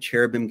 or the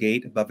cherubim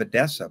gate above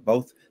Edessa.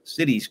 Both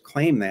cities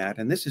claim that,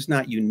 and this is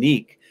not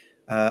unique.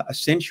 A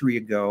century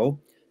ago,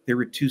 there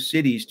were 2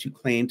 cities to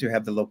claim to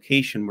have the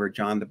location where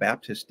John the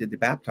Baptist did the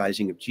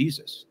baptizing of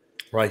Jesus.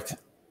 Right.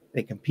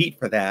 They compete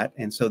for that.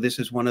 And so this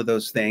is one of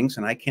those things,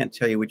 and I can't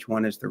tell you which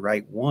one is the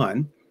right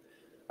one.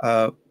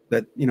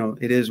 But, you know,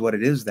 it is what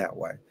it is that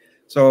way.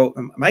 So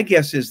my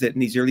guess is that in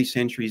these early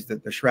centuries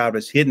that the shroud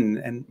was hidden,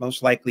 and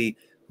most likely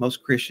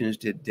most Christians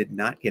did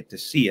not get to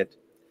see it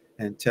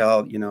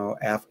until, you know,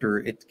 after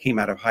it came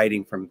out of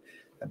hiding from.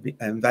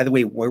 And by the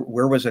way,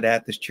 where was it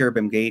at? This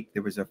Cherubim Gate?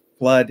 There was a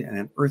flood and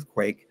an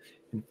earthquake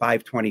in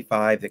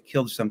 525 that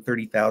killed some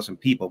 30,000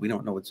 people. We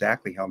don't know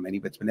exactly how many,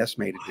 but it's been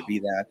estimated to be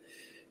that.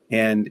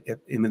 And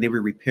when they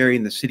were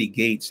repairing the city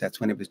gates, that's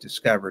when it was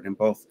discovered. And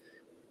both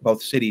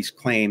cities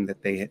claim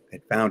that they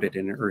had found it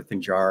in an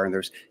earthen jar. And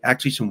there's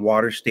actually some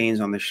water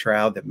stains on the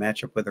shroud that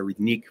match up with a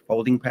unique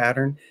folding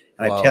pattern.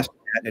 And Wow. I've tested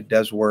that, and it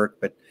does work.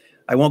 But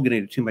I won't get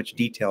into too much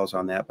details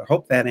on that. But I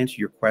hope that answers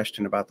your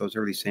question about those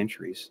early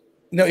centuries.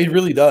 No, it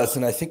really does.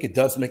 And I think it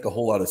does make a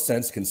whole lot of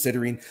sense,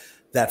 considering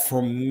that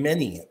for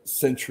many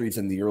centuries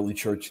in the early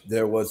church,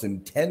 there was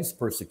intense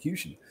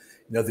persecution.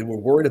 You know, they were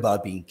worried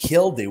about being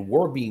killed. They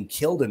were being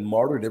killed and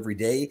martyred every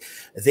day.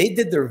 They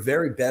did their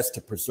very best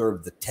to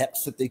preserve the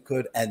texts that they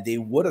could, and they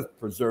would have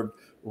preserved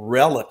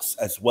relics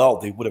as well.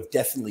 They would have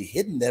definitely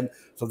hidden them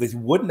so they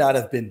would not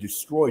have been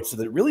destroyed. So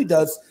that it really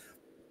does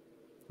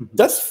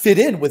fit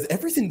in with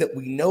everything that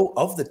we know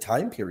of the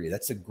time period.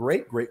 That's a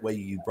great way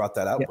you brought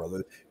that out,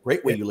 brother.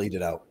 Great way you laid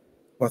it out.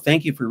 Well,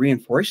 thank you for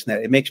reinforcing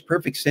that. It makes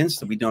perfect sense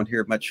that we don't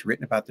hear much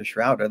written about the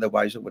shroud.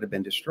 Otherwise, it would have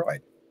been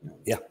destroyed.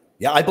 Yeah.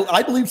 Yeah,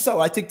 I believe so.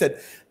 I think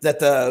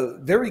that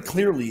very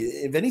clearly,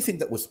 if anything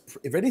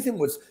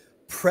was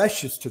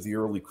precious to the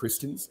early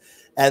Christians,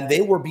 and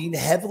they were being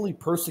heavily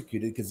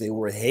persecuted because they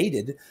were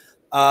hated,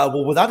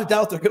 well, without a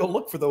doubt, they're going to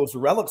look for those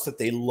relics that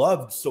they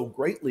loved so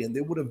greatly, and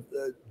they would have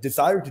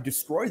desired to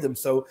destroy them.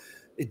 So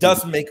it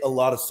does make a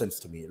lot of sense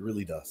to me. It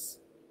really does.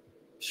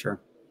 Sure.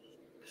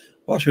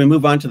 Well, should we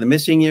move on to the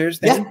missing years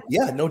then?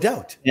 Yeah, no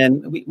doubt.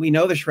 And we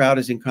know the shroud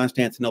is in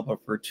Constantinople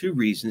for two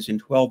reasons. In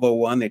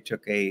 1201, they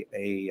took a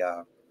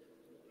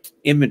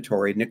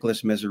inventory.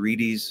 Nicholas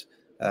Meserides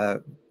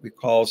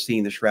recalls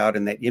seeing the shroud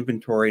in that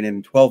inventory. And in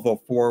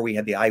 1204, we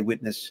had the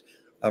eyewitness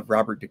of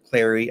Robert de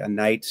Clary, a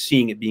knight,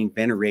 seeing it being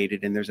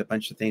venerated. And there's a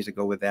bunch of things that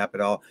go with that, but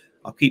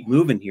I'll keep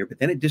moving here. But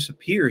then it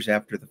disappears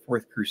after the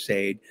Fourth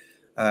Crusade,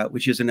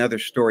 which is another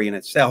story in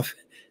itself,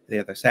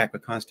 the sack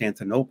of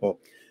Constantinople.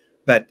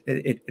 But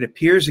it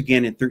appears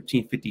again in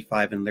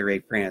 1355 in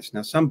Léré, France.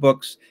 Now, some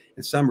books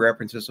and some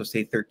references will say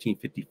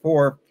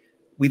 1354.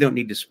 We don't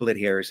need to split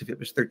hairs. If it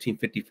was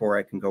 1354,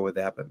 I can go with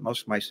that. But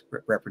most of my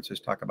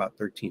references talk about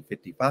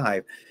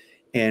 1355.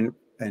 And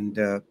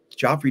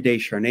Geoffrey de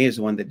Charnay is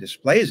the one that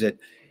displays it.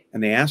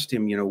 And they asked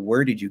him, you know,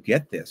 where did you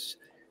get this?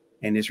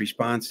 And his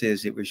response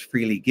is, it was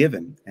freely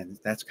given. And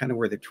that's kind of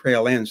where the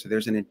trail ends. So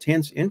there's an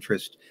intense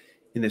interest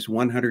in this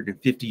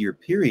 150-year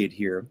period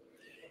here.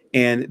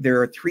 And there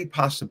are three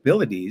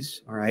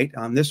possibilities, all right,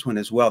 on this one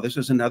as well. This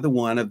is another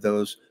one of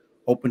those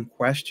open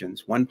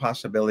questions. One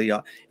possibility,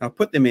 I'll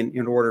put them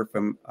in order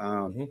from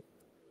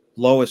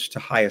lowest to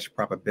highest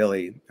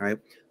probability, all right?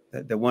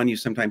 The one you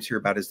sometimes hear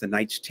about is the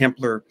Knights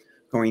Templar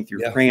going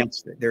through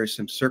France. There's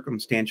some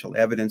circumstantial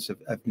evidence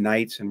of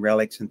knights and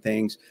relics and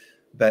things,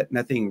 but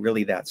nothing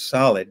really that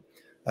solid.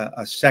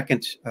 A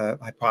second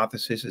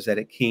hypothesis is that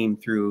it came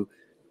through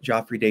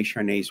Geoffrey de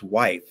Charnay's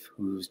wife,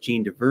 who's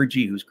Jean de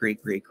Vergy, whose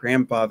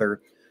great-great-grandfather,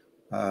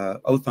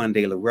 Othon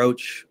de la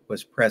Roche,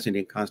 was present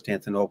in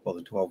Constantinople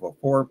in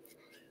 1204.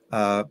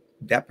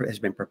 That has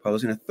been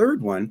proposed. And a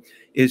third one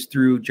is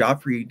through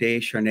Geoffrey de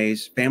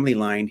Charnay's family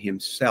line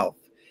himself.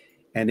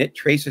 And it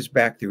traces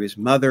back through his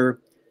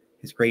mother,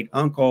 his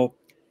great-uncle,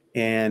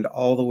 and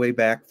all the way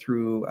back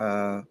through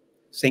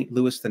St.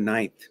 Louis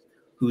IX,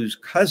 whose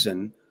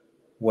cousin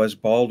was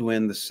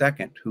Baldwin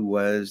II, who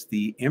was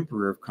the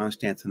emperor of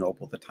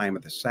Constantinople at the time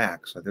of the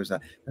sack. So there's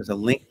a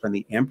link from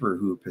the emperor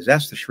who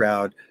possessed the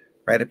shroud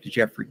right up to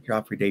Geoffrey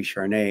de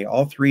Charnay.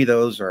 All three of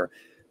those are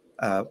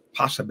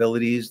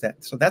possibilities.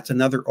 So that's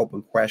another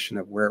open question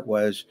of where it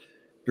was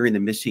during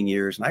the missing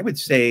years. And I would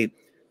say,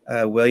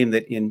 William,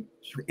 that in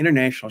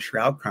international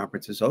shroud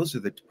conferences, those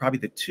are probably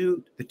the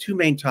two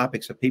main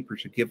topics that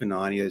papers are given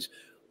on is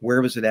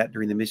where was it at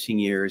during the missing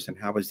years and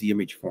how was the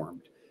image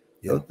formed?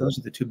 Yeah. Those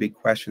are the two big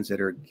questions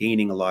that are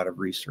gaining a lot of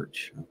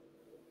research.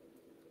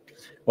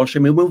 Well,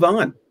 should we move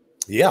on?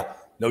 Yeah,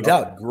 no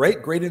doubt.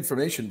 Great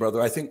information, brother.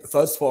 I think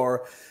thus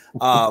far,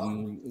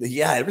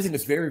 everything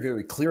is very,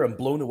 very clear. I'm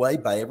blown away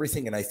by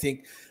everything. And I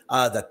think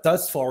that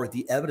thus far,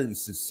 the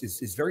evidence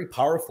is very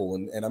powerful.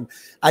 And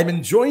I'm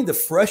enjoying the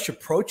fresh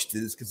approach to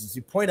this because, as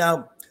you point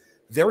out,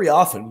 very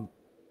often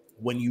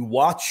when you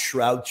watch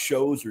shroud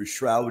shows or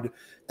shroud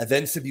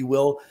events, if you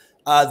will,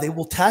 they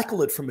will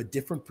tackle it from a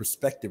different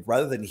perspective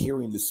rather than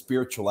hearing the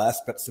spiritual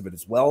aspects of it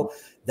as well.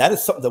 That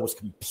is something that was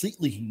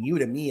completely new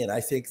to me. And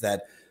I think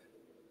that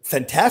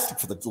fantastic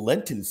for the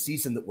Lenten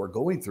season that we're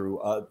going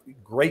through.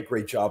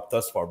 Great job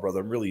thus far,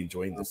 brother. I'm really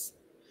enjoying this.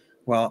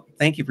 Well,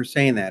 thank you for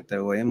saying that,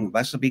 though. And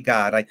blessed be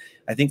God. I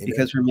think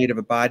because we're made of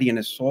a body and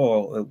a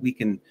soul, we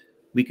can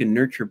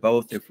nurture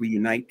both if we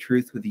unite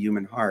truth with the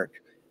human heart.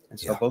 And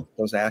so both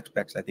those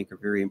aspects, I think, are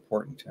very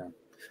important.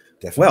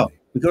 Well, definitely.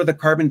 we go to the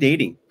carbon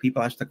dating.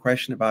 People ask the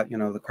question about,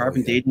 the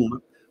carbon dating.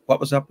 What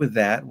was up with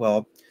that?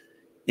 Well,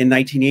 in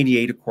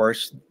 1988, of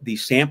course, the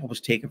sample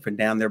was taken from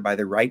down there by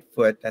the right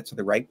foot. That's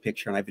the right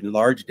picture, and I've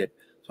enlarged it.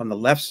 So on the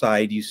left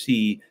side, you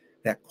see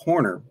that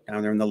corner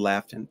down there on the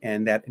left,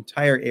 and that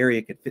entire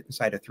area could fit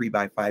inside a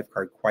 3x5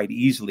 card quite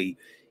easily.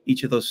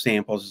 Each of those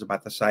samples is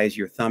about the size of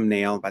your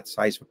thumbnail, about the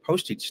size of a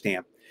postage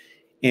stamp.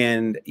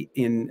 And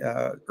in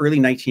early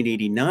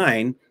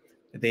 1989,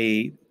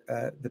 the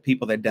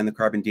people that had done the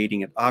carbon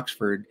dating at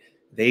Oxford,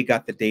 they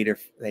got the data.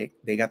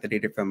 They got the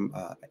data from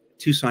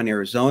Tucson,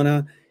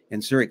 Arizona,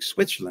 and Zurich,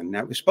 Switzerland. Now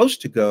it was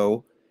supposed to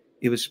go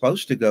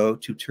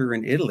to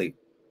Turin, Italy,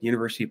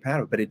 University of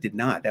Padua, but it did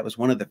not. That was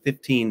one of the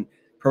 15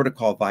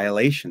 protocol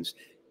violations.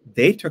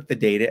 They took the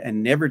data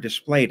and never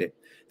displayed it.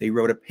 They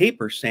wrote a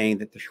paper saying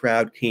that the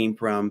shroud came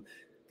from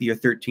the year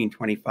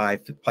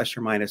 1325 to plus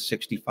or minus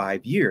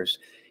 65 years.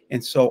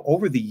 And so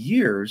over the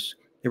years,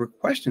 there were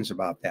questions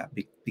about that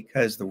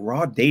because the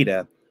raw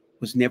data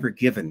was never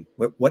given.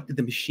 What did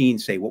the machine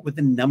say? What were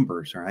the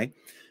numbers? All right.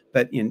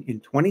 But in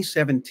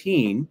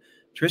 2017,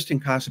 Tristan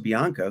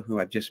Casabianca, who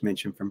I've just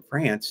mentioned from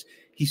France,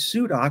 he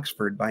sued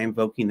Oxford by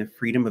invoking the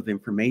Freedom of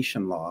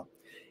Information Law.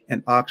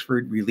 And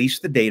Oxford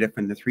released the data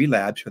from the 3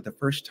 labs for the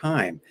first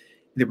time.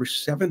 There were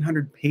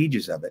 700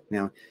 pages of it.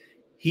 Now,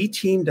 he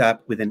teamed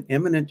up with an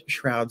eminent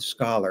shroud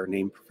scholar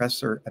named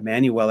Professor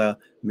Emanuela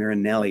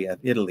Marinelli of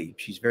Italy.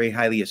 She's very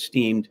highly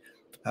esteemed,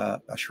 a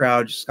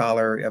shroud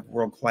scholar of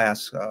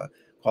world-class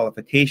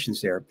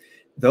qualifications there.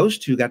 Those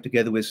two got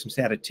together with some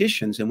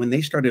statisticians, and when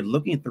they started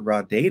looking at the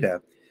raw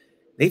data,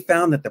 they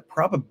found that the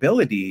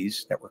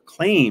probabilities that were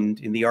claimed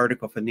in the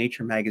article for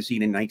Nature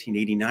magazine in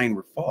 1989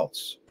 were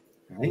false.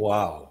 Right?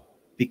 Wow.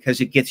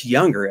 Because it gets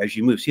younger as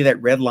you move. See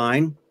that red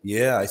line?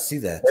 Yeah, I see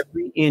that.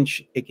 Every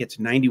inch, it gets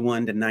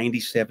 91 to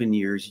 97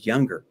 years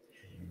younger.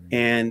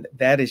 And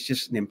that is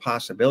just an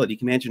impossibility. You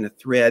can imagine a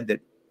thread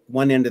that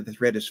one end of the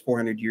thread is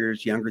 400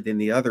 years younger than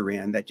the other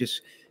end.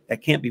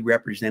 That can't be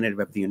representative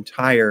of the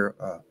entire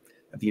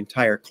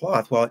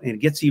cloth. Well, and it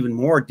gets even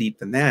more deep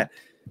than that.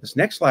 This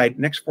next slide,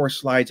 next 4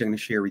 slides I'm going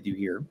to share with you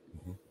here.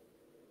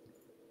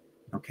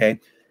 Okay.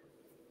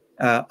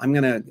 I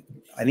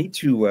need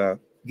to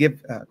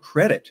give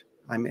credit.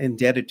 I'm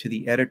indebted to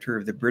the editor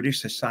of the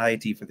British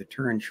Society for the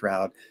Turin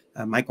Shroud,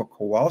 Michael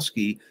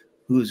Kowalski,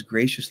 who has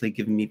graciously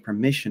given me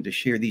permission to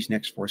share these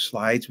next 4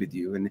 slides with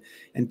you.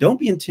 And don't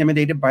be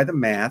intimidated by the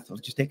math. It'll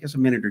just take us a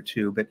minute or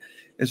two. But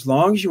as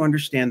long as you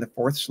understand the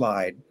 4th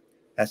slide,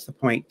 that's the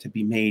point to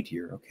be made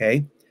here.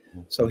 Okay.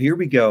 So here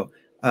we go.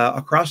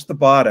 Across the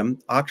bottom,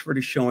 Oxford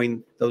is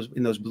showing those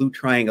in those blue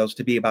triangles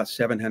to be about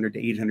 700 to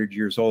 800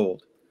 years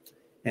old.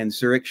 And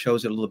Zurich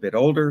shows it a little bit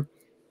older.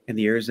 And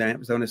the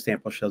Arizona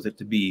sample shows it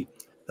to be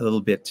a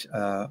little bit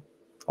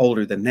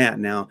older than that.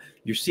 Now,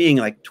 you're seeing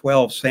like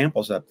 12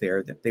 samples up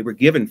there that they were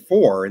given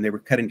 4, and they were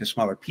cut into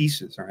smaller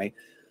pieces, all right?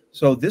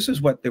 So this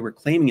is what they were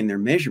claiming in their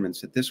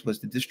measurements, that this was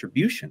the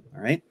distribution,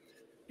 all right?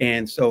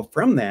 And so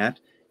from that,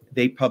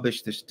 they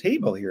published this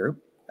table here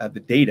of the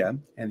data,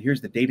 and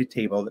here's the data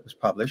table that was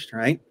published,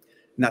 right?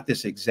 Not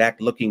this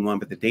exact looking one,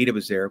 but the data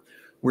was there,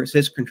 where it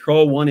says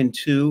control 1 and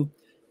 2.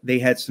 They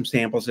had some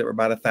samples that were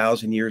about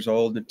 1,000 years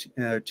old,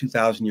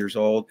 2,000 years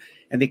old,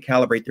 and they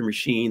calibrate their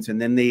machines.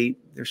 And then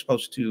they're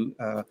supposed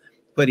to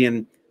put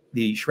in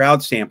the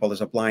shroud sample as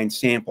a blind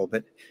sample,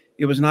 but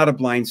it was not a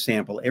blind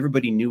sample.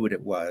 Everybody knew what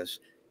it was.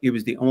 It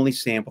was the only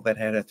sample that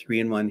had a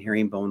 3-in-1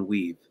 herringbone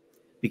weave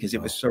because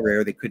it was so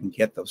rare they couldn't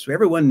get those. So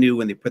everyone knew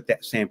when they put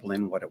that sample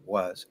in what it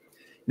was.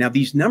 Now,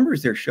 these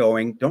numbers they're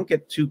showing, don't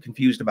get too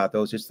confused about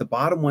those. It's the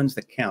bottom ones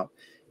that count.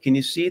 Can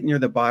you see it near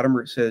the bottom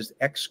where it says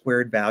X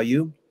squared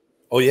value?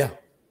 Oh, yeah.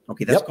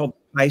 Okay, that's called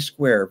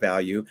chi-square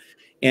value.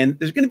 And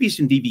there's going to be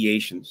some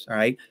deviations, all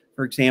right?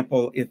 For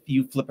example, if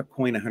you flip a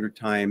coin 100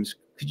 times,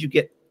 could you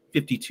get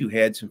 52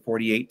 heads and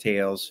 48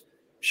 tails?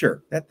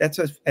 Sure, that's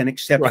an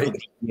acceptable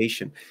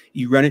deviation.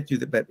 You run it through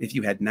but if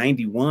you had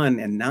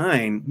 91 and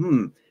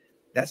 9,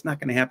 that's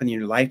not going to happen in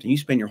your lifetime. You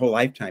spend your whole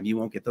lifetime, you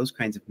won't get those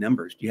kinds of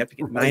numbers. You have to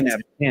get 9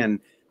 out of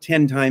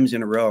 10 times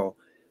in a row,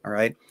 all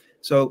right?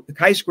 So the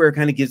chi-square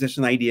kind of gives us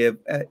an idea of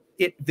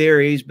it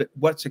varies, but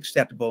what's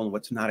acceptable and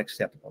what's not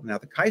acceptable. Now,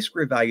 the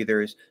chi-square value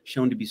there is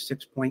shown to be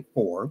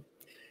 6.4,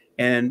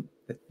 and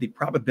the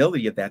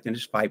probability of that then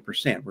is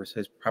 5%, where it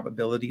says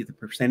probability of the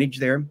percentage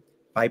there,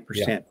 5%.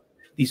 Yeah.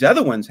 These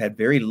other ones had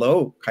very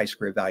low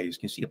chi-square values.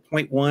 You can see a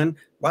 0.1.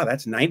 Wow,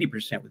 that's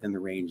 90% within the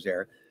range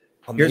there.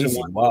 Amazing. Here's a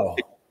 1. Wow.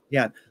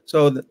 Yeah.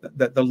 So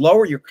the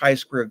lower your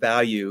chi-square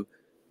value,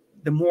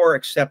 the more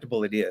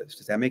acceptable it is.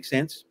 Does that make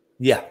sense?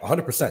 Yeah,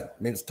 100%. I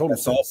mean, it's total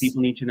sense. That's all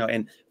people need to know.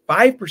 And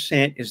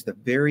 5% is the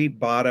very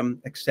bottom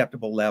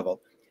acceptable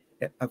level.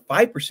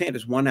 5%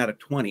 is 1 out of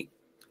 20.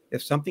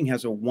 If something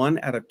has a 1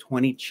 out of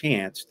 20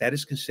 chance, that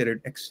is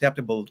considered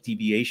acceptable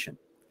deviation.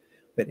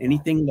 But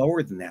anything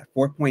lower than that,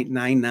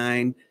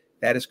 4.99,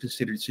 that is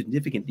considered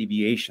significant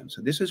deviation.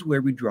 So this is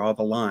where we draw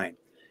the line.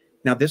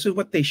 Now, this is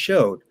what they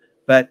showed.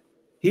 But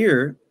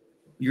here,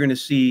 you're going to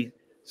see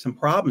some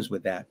problems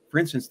with that. For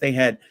instance, they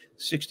had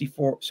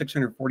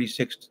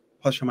 646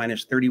 plus or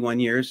minus 31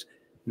 years.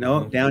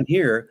 No, down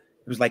here,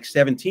 it was like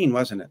 17,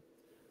 wasn't it?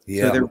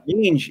 Yeah. So the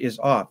range is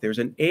off. There's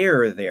an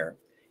error there.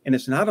 And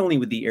it's not only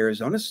with the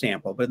Arizona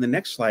sample, but in the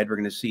next slide, we're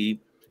going to see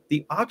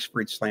the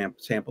Oxford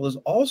sample is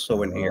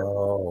also an error.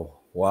 Oh,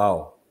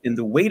 wow. And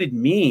the weighted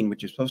mean,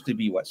 which is supposed to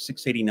be what,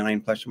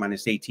 689 plus or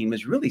minus 18,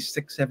 was really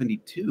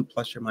 672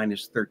 plus or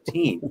minus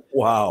 13.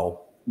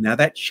 Wow. Now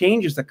that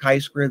changes the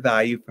chi-square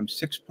value from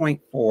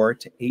 6.4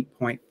 to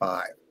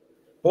 8.5.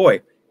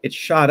 Boy, it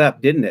shot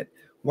up, didn't it?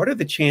 What are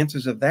the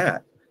chances of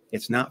that?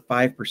 It's not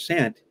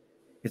 5%,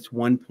 it's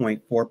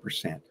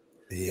 1.4%.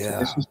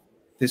 Yeah. So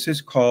this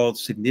is called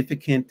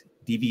significant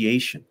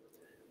deviation.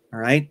 All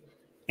right.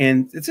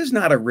 And this is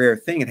not a rare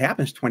thing. It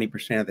happens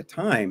 20% of the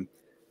time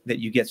that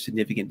you get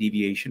significant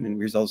deviation and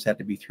results have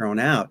to be thrown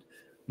out.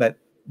 But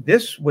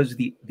these were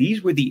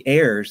the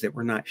errors that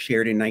were not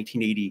shared in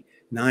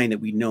 1989 that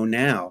we know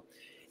now.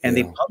 And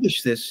they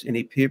published this in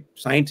a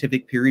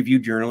scientific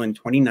peer-reviewed journal in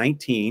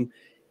 2019.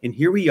 And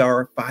here we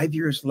are 5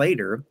 years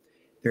later.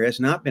 There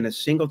has not been a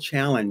single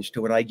challenge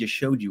to what I just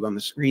showed you on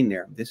the screen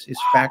there. This is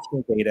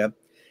factual data.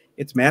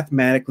 It's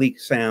mathematically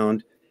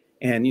sound.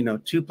 And,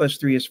 2 plus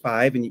 3 is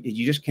 5, and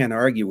you just can't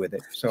argue with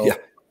it. So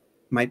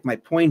my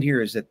point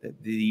here is that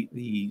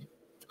the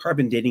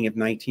carbon dating of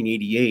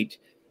 1988,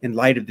 in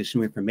light of this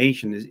new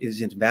information,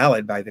 is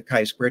invalid by the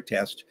chi-square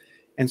test.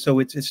 And so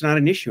it's not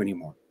an issue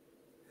anymore.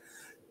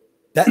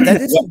 That's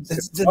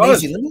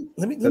amazing.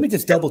 Let me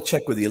just double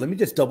check with you. Let me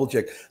just double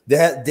check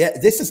that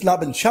this has not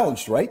been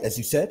challenged, right? As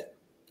you said,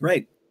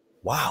 right?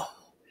 Wow,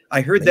 I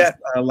heard that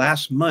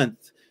last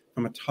month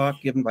from a talk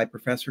given by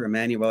Professor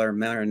Emanuela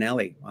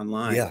Marinelli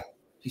online. Yeah,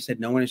 she said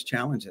no one has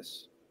challenged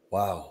this.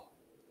 Wow,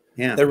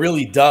 yeah, that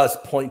really does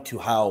point to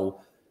how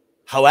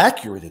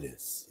accurate it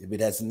is. If it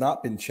has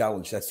not been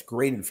challenged, that's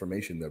great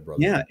information there,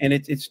 brother. Yeah, and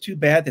it's too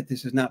bad that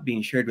this is not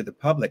being shared with the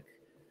public,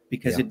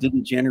 because it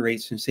didn't generate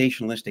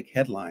sensationalistic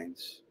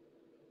headlines.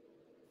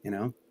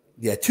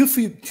 Yeah, too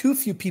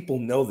few people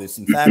know this.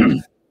 In fact,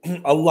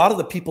 a lot of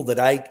the people that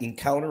I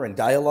encounter and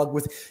dialogue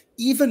with,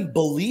 even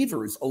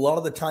believers, a lot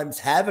of the times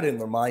have it in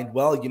their mind,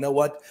 well, you know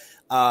what?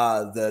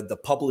 The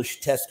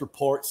published test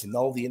reports and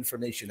all the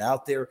information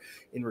out there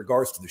in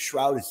regards to the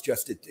shroud is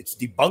just, it's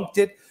debunked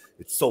it.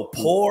 It's so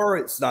poor.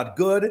 It's not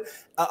good.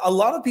 A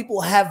lot of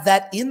people have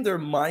that in their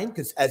mind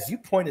because, as you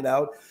pointed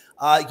out,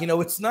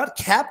 it's not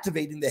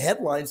captivating the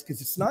headlines because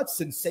it's not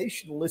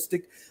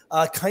sensationalistic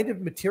kind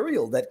of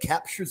material that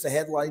captures the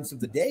headlines of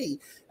the day.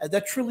 And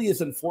that truly is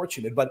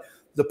unfortunate. But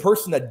the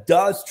person that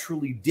does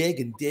truly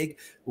dig,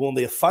 when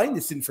they find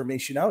this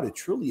information out, it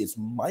truly is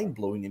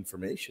mind-blowing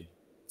information.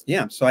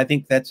 Yeah. So I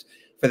think that's,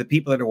 for the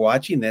people that are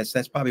watching this,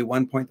 that's probably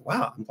one point.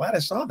 Wow, I'm glad I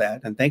saw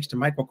that. And thanks to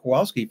Michael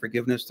Kowalski for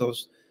giving us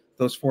those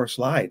 4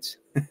 slides.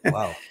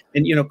 Wow.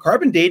 And,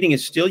 carbon dating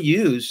is still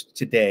used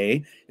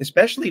today,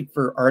 especially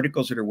for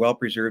articles that are well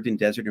preserved in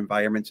desert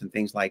environments and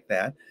things like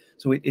that.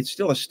 So it's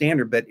still a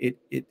standard, but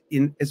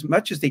in as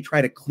much as they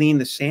try to clean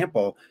the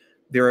sample,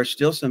 there are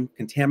still some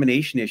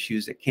contamination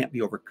issues that can't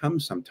be overcome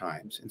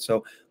sometimes. And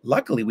so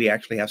luckily we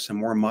actually have some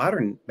more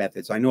modern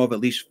methods. I know of at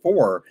least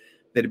 4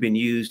 that have been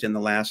used in the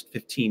last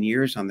 15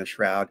 years on the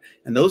shroud.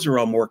 And those are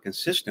all more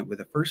consistent with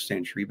the 1st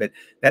century, but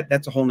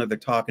that's a whole nother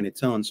talk in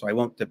its own. So I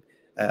won't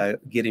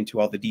get into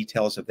all the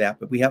details of that,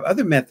 but we have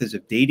other methods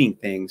of dating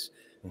things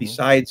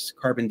besides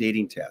carbon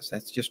dating tests.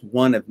 That's just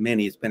one of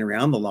many. It's been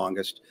around the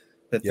longest,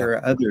 but there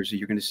are others that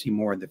you're going to see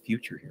more in the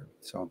future here.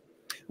 So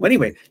well,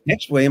 anyway,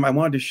 next, William, I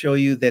wanted to show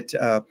you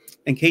that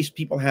in case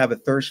people have a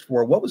thirst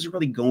for what was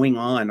really going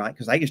on,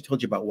 because I just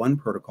told you about one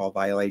protocol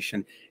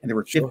violation and there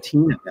were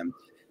 15 of them.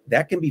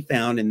 That can be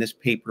found in this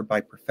paper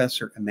by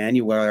Professor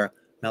Emanuela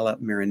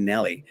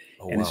Marinelli.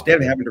 And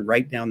instead of having to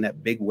write down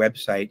that big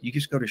website, you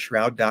just go to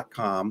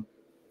shroud.com.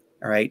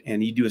 All right.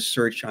 And you do a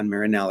search on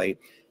Marinelli.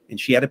 And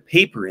she had a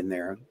paper in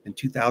there in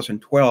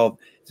 2012.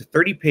 It's a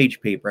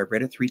 30-page paper. I've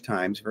read it 3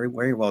 times. Very,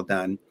 very well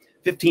done.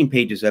 15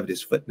 pages of it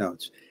is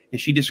footnotes. And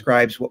she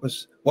describes what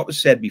was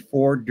said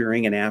before,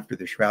 during, and after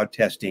the shroud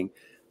testing,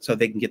 so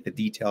they can get the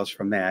details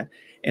from that.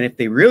 And if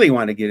they really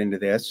want to get into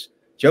this,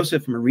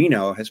 Joseph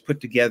Marino has put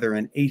together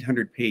an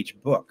 800-page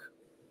book.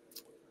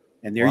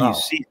 And there you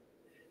see it.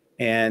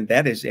 And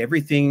that is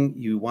everything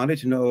you wanted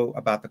to know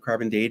about the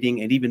carbon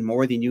dating, and even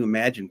more than you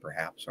imagined,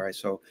 perhaps. All right.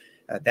 So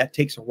that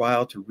takes a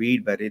while to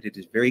read, but it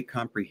is very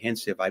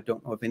comprehensive. I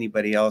don't know if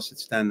anybody else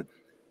has done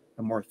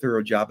a more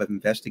thorough job of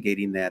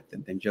investigating that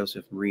than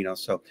Joseph Marino.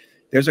 So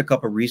there's a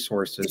couple of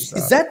resources.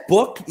 Is that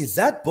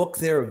book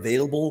there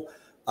available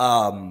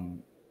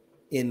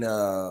in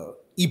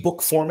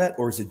ebook format,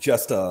 or is it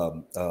just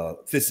a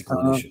physical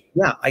edition?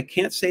 Yeah, I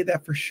can't say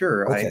that for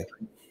sure. Okay.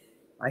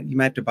 You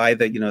might have to buy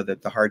the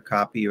hard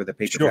copy or the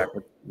paperback,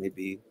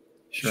 maybe.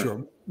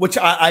 Sure. Which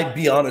I'd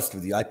be honest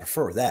with you, I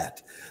prefer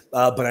that.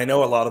 But I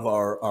know a lot of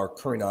our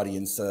current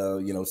audience,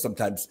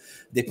 sometimes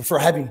they prefer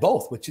having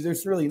both, which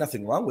there's really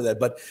nothing wrong with that.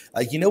 But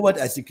you know what?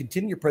 As you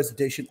continue your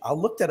presentation, I'll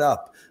look that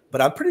up.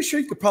 But I'm pretty sure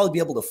you could probably be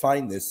able to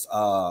find this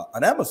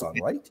on Amazon,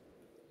 right?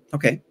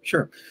 Okay,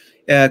 sure.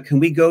 Can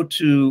we go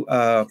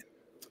to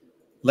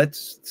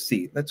let's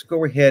see. Let's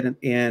go ahead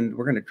and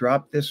we're going to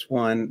drop this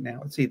one now.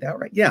 Let's see that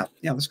right. Yeah.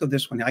 Let's go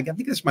this one. I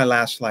think this is my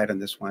last slide on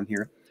this one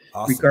here.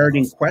 Awesome.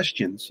 Regarding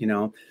questions,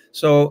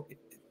 So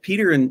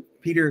Peter and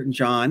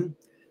John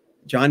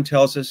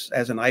tells us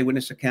as an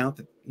eyewitness account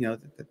that,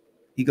 that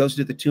he goes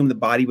to the tomb, the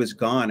body was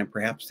gone, and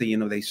perhaps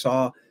they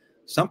saw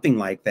something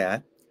like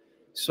that.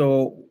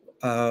 So,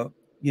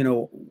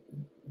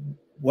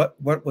 what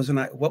was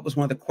one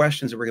of the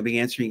questions that we're going to be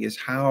answering is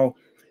how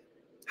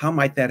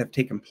might that have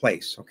taken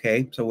place?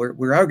 Okay, so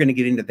we are going to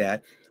get into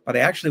that, but I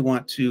actually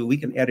want to. We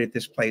can edit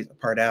this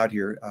part out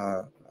here,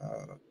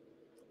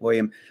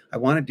 William. I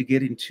wanted to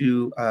get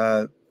into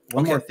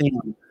one more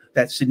thing.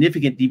 That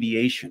significant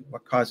deviation.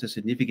 What causes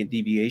significant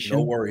deviation?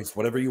 No worries.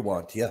 Whatever you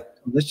want. Yeah.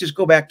 Let's just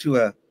go back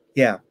to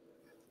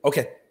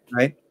Okay.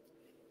 Right.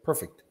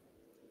 Perfect.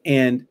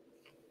 And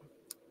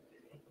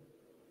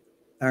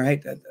all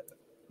right.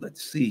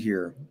 Let's see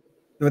here.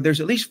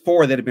 There's at least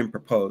 4 that have been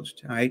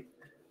proposed. All right.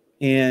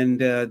 And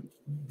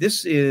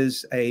this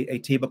is a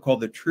table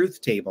called the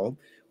truth table,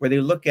 where they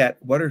look at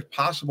what are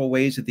possible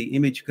ways that the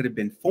image could have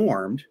been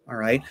formed. All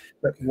right.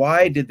 But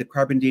why did the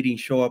carbon dating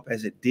show up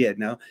as it did?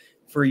 Now,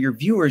 for your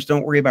viewers,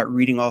 don't worry about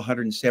reading all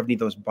 170 of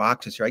those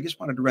boxes here. I just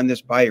wanted to run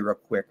this by you real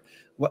quick.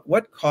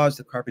 What caused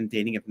the carbon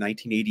dating of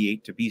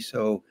 1988 to be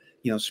so,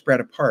 spread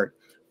apart?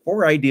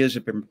 4 ideas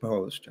have been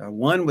proposed.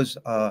 One was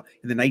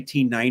in the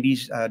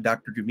 1990s,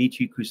 Dr.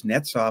 Dmitry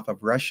Kuznetsov of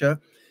Russia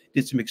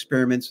did some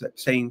experiments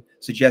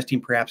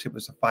suggesting perhaps it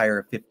was a fire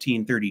of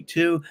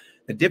 1532.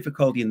 The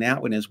difficulty in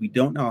that one is we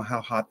don't know how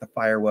hot the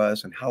fire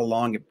was and how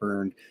long it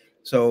burned.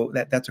 So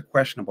that's a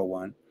questionable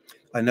one.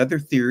 Another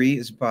theory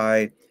is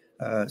by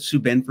Sue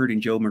Benford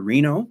and Joe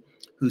Marino,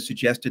 who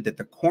suggested that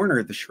the corner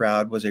of the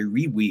shroud was a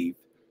reweave,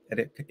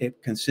 that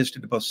it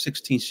consisted of both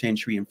 16th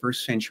century and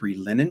 1st century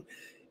linen.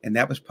 And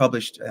that was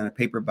published in a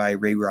paper by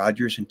Ray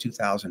Rogers in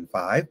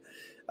 2005.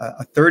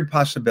 A third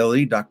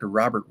possibility, Dr.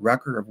 Robert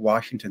Rucker of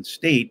Washington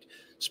State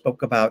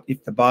spoke about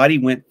if the body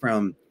went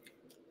from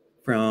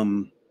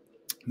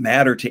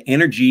matter to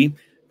energy,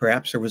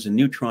 perhaps there was a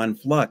neutron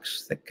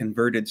flux that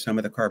converted some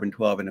of the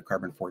carbon-12 into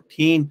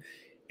carbon-14.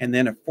 And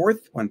then a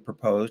fourth one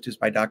proposed is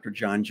by Dr.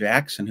 John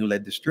Jackson, who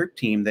led the STRIP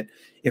team, that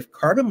if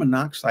carbon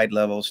monoxide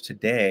levels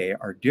today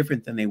are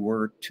different than they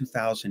were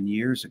 2,000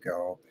 years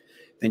ago,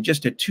 then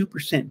just a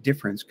 2%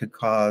 difference could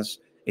cause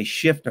a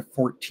shift of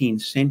 14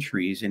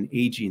 centuries in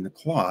aging the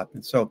cloth.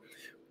 And so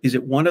is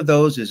it one of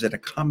those? Is it a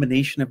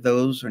combination of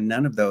those or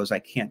none of those? I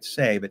can't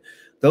say, but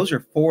those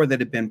are 4 that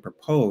have been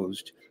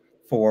proposed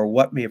for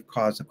what may have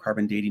caused the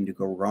carbon dating to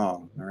go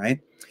wrong, all right?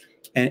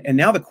 And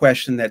now the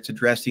question that's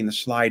addressing the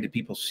slide that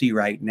people see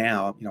right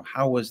now,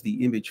 how was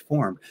the image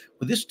formed?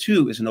 Well, this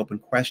too is an open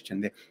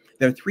question.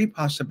 There are 3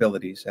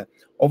 possibilities.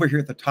 Over here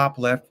at the top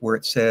left where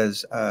it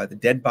says the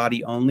dead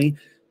body only,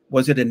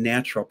 was it a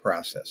natural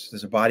process?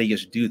 Does the body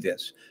just do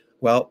this?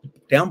 Well,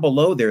 down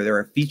below there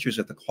are features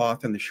of the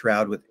cloth and the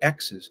shroud with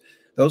X's.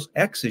 Those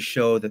X's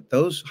show that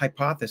those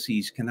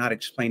hypotheses cannot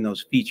explain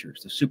those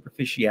features, the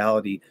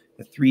superficiality,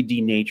 the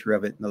 3D nature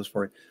of it, and those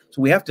 4. So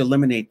we have to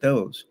eliminate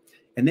those.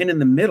 And then in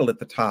the middle at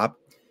the top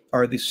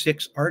are the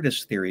 6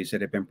 artist theories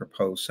that have been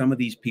proposed. Some of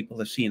these people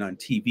have seen on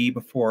TV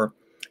before,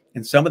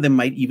 and some of them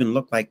might even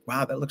look like,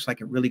 wow, that looks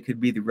like it really could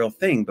be the real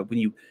thing. But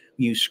when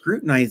you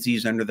scrutinize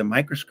these under the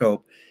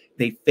microscope,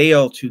 they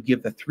fail to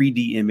give the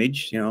 3D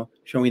image,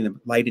 showing the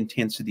light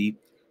intensity.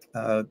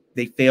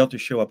 They fail to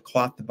show up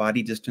cloth to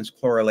body distance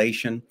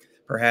correlation.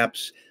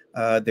 Perhaps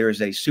there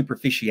is a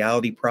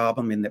superficiality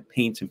problem in that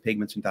paints and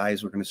pigments and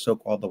dyes are going to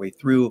soak all the way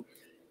through.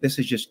 This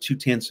is just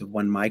 0.2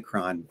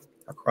 micron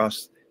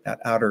across that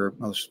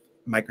outermost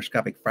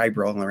microscopic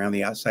fibril and around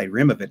the outside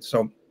rim of it.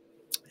 So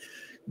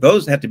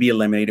those have to be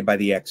eliminated by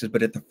the X's.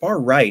 But at the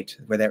far right,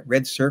 where that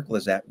red circle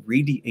is at,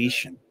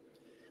 radiation.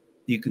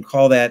 You can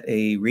call that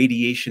a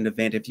radiation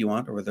event if you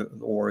want, or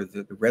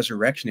the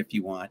resurrection if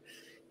you want.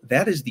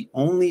 That is the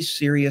only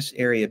serious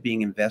area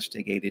being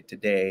investigated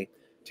today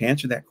to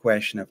answer that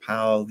question of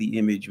how the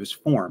image was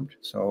formed.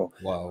 So,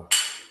 wow.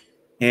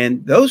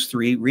 And those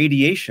 3,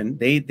 radiation,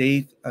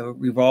 they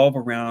revolve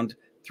around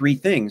 3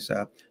 things.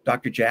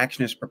 Dr.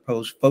 Jackson has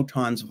proposed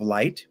photons of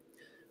light.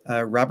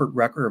 Robert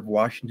Rucker of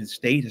Washington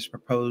State has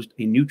proposed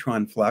a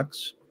neutron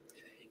flux.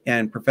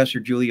 And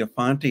Professor Giulio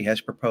Fonte has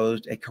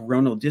proposed a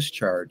coronal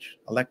discharge,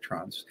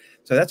 electrons.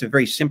 So that's a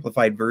very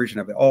simplified version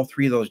of it. All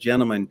 3 of those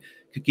gentlemen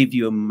could give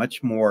you a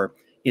much more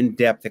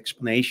in-depth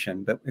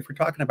explanation. But if we're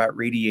talking about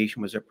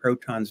radiation, was it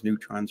protons,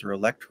 neutrons, or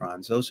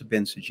electrons? Those have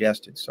been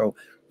suggested. So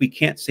we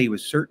can't say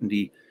with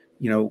certainty,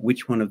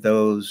 which one of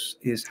those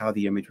is how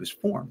the image was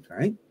formed,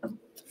 right?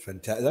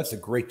 Fantastic. That's a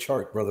great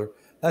chart, brother.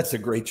 That's a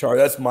great chart.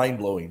 That's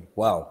mind-blowing.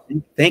 Wow.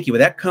 Thank you. Well,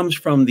 that comes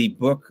from the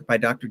book by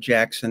Dr.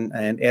 Jackson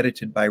and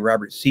edited by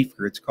Robert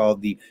Siefer. It's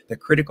called The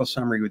Critical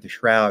Summary with the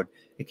Shroud.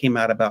 It came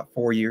out about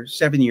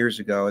 7 years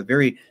ago. A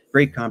very,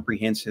 very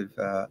comprehensive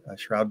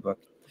shroud book.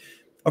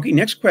 Okay,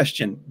 next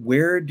question.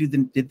 Where did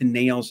the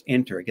nails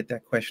enter? I get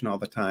that question all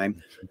the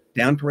time.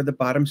 Down toward the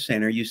bottom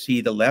center, you see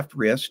the left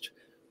wrist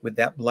with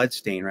that blood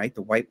stain, right?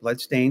 The white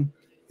blood stain.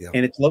 Yeah.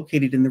 and it's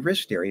located in the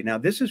wrist area. Now,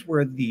 this is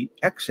where the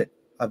exit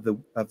of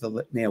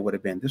the nail would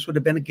have been. This would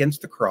have been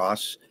against the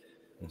cross.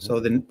 So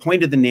the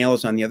point of the nail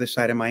is on the other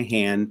side of my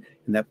hand,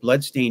 and that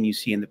blood stain you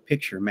see in the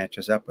picture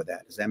matches up with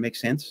that. Does that make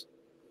sense?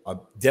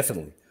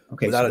 Definitely.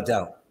 Okay, Without so a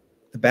doubt.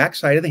 the back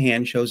side of the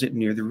hand shows it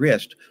near the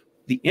wrist.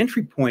 The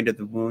entry point of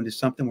the wound is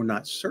something we're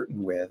not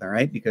certain with, all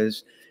right,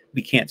 because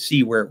we can't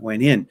see where it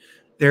went in.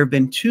 There have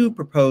been two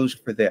proposed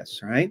for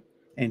this, all right,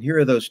 and here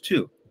are those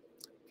two.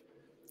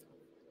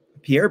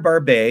 Pierre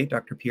Barbet,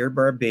 Dr. Pierre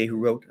Barbet, who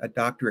wrote A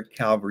Doctor at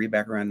Calvary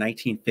back around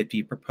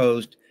 1950,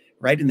 proposed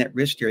right in that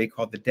wrist area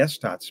called the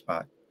destot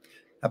spot.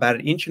 About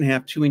 1.5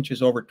 inches, 2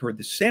 inches over toward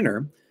the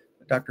center,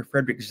 Dr.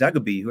 Frederick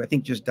Zugby, who I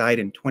think just died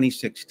in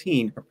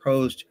 2016,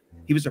 proposed,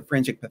 he was a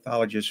forensic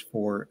pathologist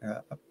for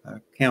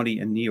a county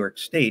in New York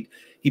State.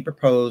 He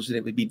proposed that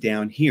it would be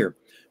down here.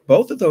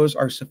 Both of those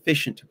are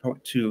sufficient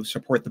to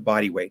support the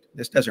body weight.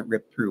 This doesn't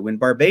rip through. When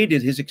Barbet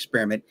did his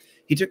experiment,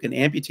 he took an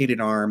amputated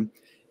arm,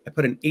 I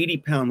put an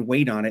 80-pound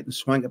weight on it and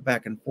swung it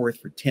back and forth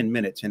for 10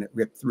 minutes, and it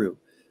ripped through.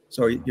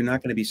 So you're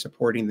not going to be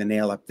supporting the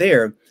nail up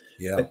there.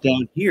 Yeah. But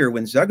down here,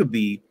 when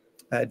Zugby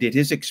did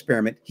his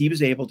experiment, he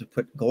was able to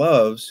put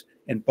gloves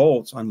and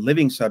bolts on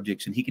living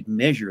subjects, and he could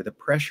measure the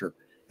pressure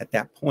at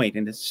that point.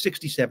 And it's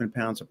 67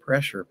 pounds of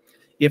pressure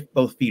if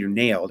both feet are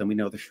nailed. And we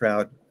know the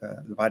shroud,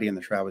 the body in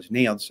the shroud was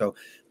nailed. So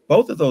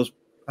both of those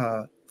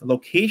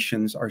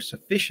locations are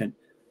sufficient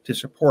to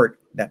support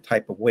that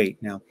type of weight.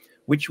 Now,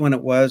 which one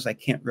it was, I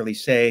can't really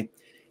say.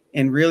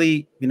 And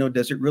really, you know,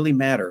 does it really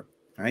matter?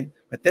 All right.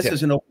 But this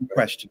is an open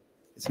question.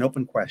 It's an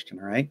open question.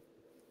 All right.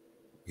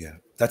 Yeah.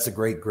 That's a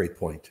great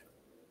point.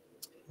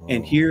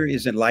 And here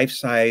is a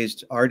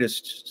life-sized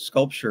artist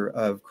sculpture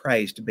of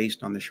Christ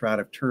based on the Shroud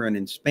of Turin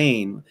in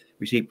Spain.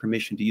 Received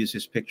permission to use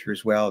this picture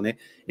as well. And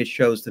it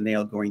shows the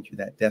nail going through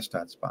that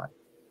destot spot.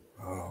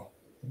 Oh.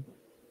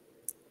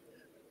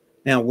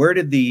 Now, where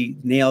did the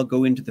nail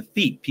go into the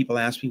feet? People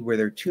ask me, were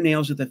there 2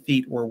 nails at the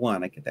feet or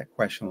 1? I get that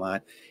question a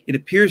lot. It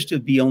appears to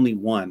be only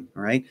 1,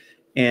 all right?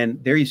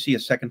 And there you see a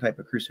second type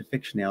of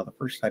crucifixion nail. The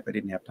first type I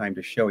didn't have time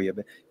to show you,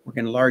 but we're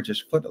going to enlarge this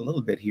foot a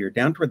little bit here.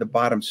 Down toward the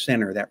bottom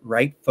center, that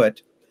right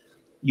foot,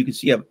 you can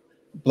see a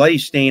bloody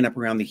stain up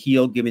around the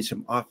heel, giving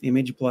some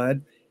off-image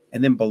blood.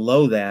 And then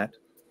below that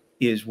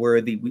is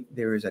where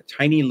there is a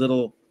tiny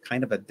little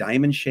kind of a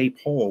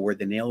diamond-shaped hole where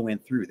the nail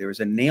went through. There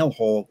is a nail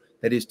hole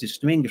that is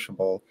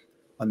distinguishable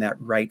on that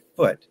right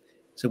foot.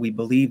 So we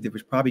believe there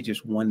was probably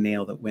just 1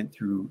 nail that went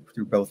through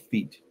both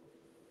feet.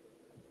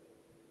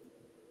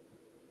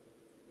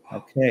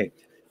 Okay.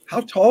 How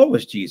tall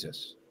was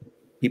Jesus?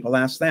 People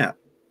ask that.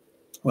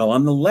 Well,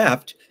 on the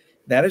left,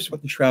 that is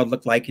what the shroud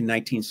looked like in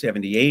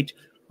 1978.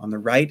 On the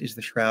right is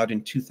the shroud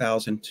in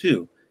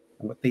 2002.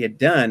 And what they had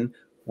done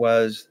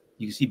was,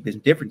 you can see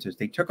differences.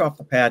 They took off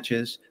the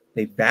patches,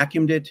 they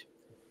vacuumed it,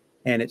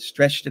 and it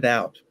stretched it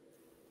out.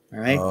 All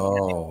right.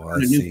 Oh,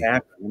 I see.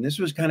 And this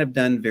was kind of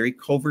done very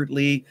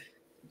covertly.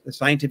 The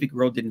scientific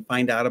world didn't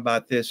find out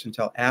about this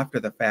until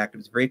after the fact. It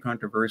was very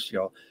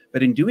controversial.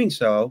 But in doing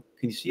so,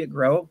 can you see it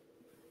grow?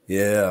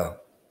 Yeah.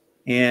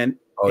 And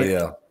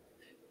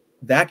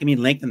vacuuming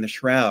lengthened the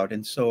shroud.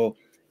 And so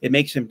it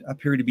makes him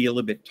appear to be a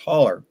little bit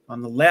taller.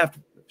 On the left,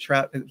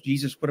 shroud,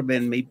 Jesus would have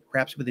been maybe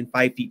perhaps within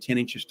 5 feet, 10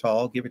 inches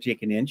tall, give or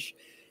take 1 inch.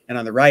 And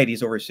on the right,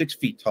 he's over 6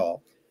 feet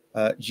tall.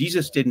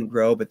 Jesus didn't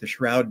grow, but the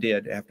shroud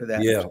did after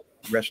that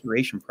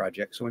restoration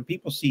project. So when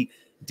people see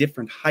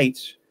different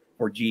heights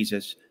for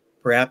Jesus,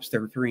 perhaps they're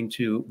referring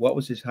to what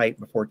was his height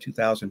before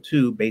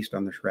 2002 based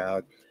on the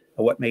shroud,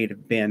 or what may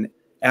have been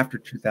after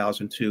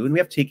 2002. And we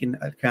have to take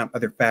into account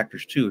other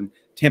factors too, and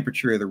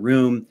temperature of the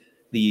room,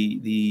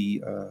 the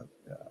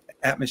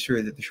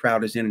atmosphere that the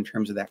shroud is in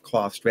terms of that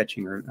cloth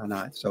stretching or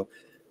not. So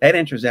that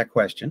answers that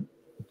question.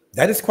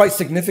 That is quite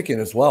significant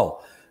as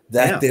well.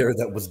 That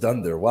was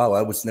done there. Wow,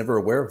 I was never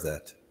aware of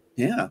that.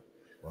 Yeah.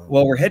 Wow.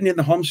 Well, we're heading in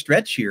the home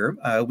stretch here.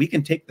 We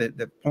can take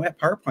the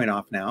PowerPoint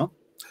off now.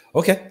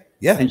 Okay.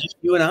 Yeah. And just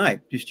you and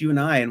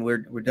I, and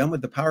we're done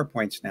with the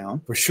PowerPoints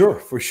now. For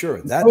sure.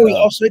 That all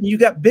of a sudden you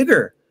got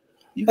bigger.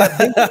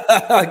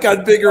 I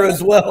got bigger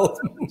as well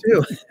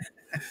too.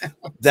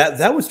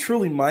 That was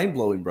truly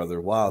mind-blowing,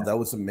 brother. Wow, that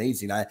was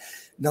amazing. Now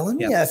let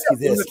me ask you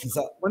this.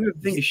 One other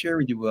thing to share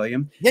with you,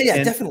 William.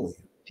 Yeah, definitely.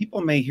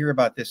 People may hear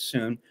about this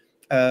soon.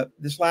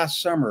 This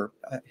last summer,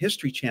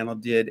 History Channel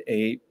did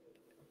a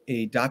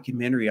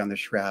documentary on the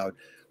shroud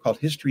called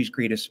History's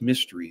Greatest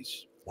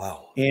Mysteries.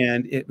 Wow.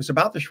 And it was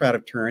about the Shroud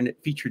of Turin. It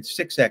featured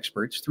 6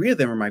 experts. 3 of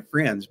them are my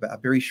friends,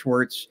 Barry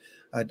Schwartz,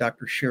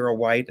 Dr. Cheryl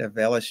White of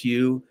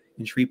LSU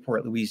in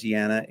Shreveport,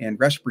 Louisiana, and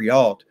Russ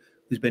Brialt,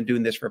 who's been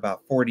doing this for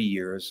about 40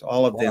 years,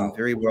 all of them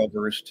very well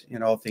versed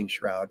in all things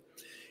shroud.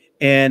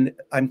 And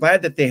I'm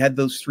glad that they had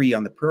those 3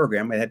 on the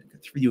program. I had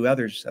 3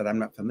 others that I'm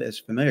not as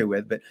familiar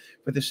with, but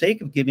for the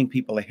sake of giving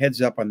people a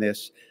heads up on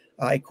this,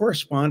 I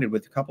corresponded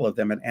with a couple of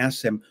them and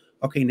asked them,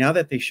 okay, now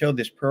that they showed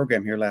this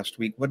program here last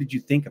week, what did you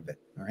think of it?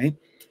 All right.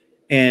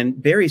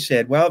 And Barry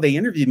said, well, they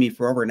interviewed me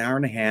for over an hour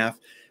and a half,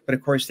 but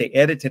of course they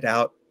edited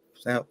out,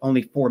 so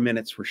only 4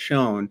 minutes were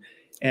shown.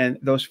 And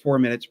those 4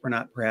 minutes were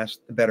not perhaps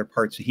the better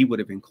parts that he would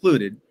have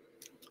included.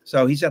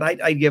 So he said,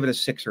 I'd give it a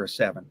 6 or a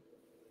 7.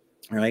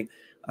 All right.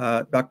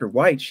 Dr.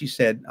 White, she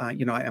said,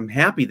 you know, I'm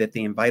happy that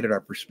they invited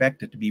our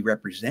perspective to be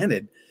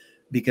represented,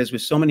 because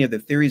with so many of the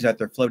theories out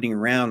there floating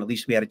around, at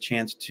least we had a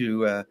chance to,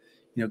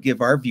 you know,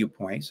 give our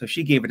viewpoint. So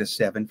she gave it a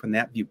 7 from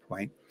that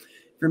viewpoint.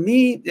 For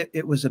me,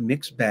 it was a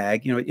mixed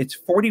bag. You know, it's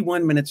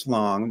 41 minutes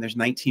long. There's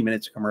 19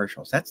 minutes of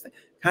commercials. That's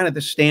kind of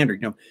the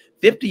standard. You know,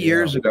 50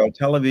 years ago,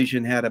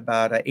 television had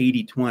about a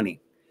 80-20.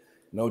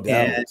 No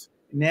doubt. And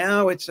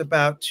now it's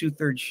about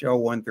 2/3 show,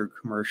 1/3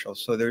 commercial.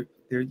 So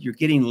you're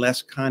getting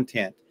less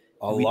content.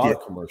 A lot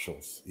of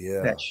commercials.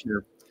 Yeah. That's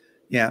sure.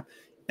 Yeah.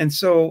 And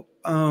so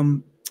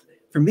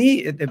for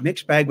me, the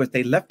mixed bag was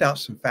they left out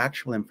some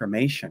factual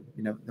information,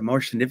 you know, the more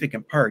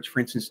significant parts. For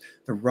instance,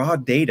 the raw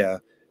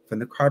data from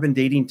the carbon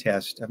dating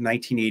test of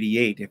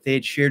 1988, if they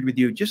had shared with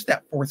you just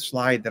that 4th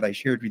slide that I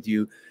shared with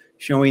you,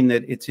 showing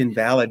that it's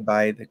invalid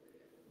by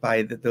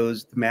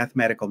the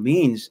mathematical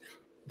means,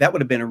 that would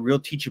have been a real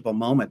teachable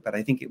moment. But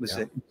I think it was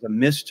a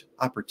missed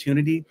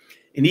opportunity.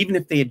 And even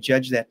if they had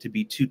judged that to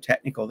be too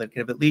technical, they could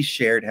have at least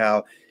shared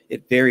how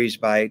it varies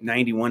by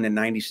 91 and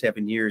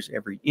 97 years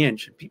every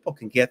inch. And people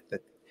can get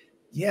that,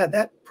 yeah,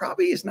 that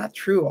probably is not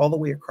true all the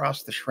way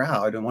across the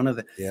shroud. And one of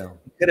the,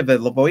 could have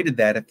avoided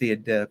that if they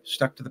had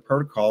stuck to the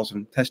protocols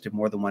and tested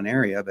more than one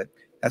area. But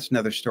that's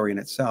another story in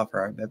itself,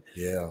 right? But,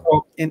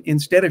 so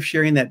instead of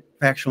sharing that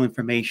factual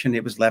information,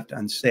 it was left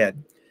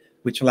unsaid,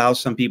 which allows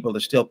some people to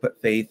still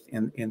put faith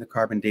in the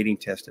carbon dating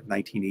test of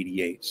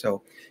 1988.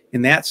 So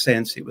in that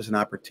sense, it was an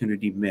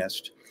opportunity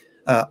missed.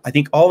 I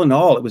think all in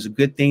all, it was a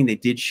good thing they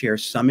did share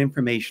some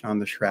information on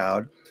the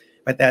shroud,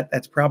 but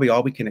that's probably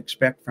all we can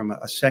expect from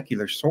a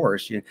secular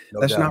source. You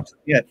know, let's not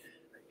forget,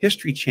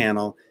 History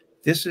Channel,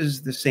 this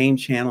is the same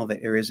channel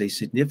that there is a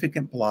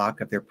significant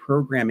block of their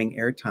programming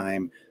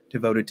airtime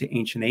devoted to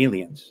ancient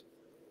aliens.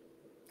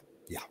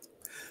 Yeah.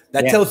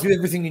 That tells you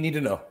everything you need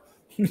to know.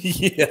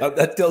 Yeah,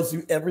 that tells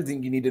you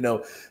everything you need to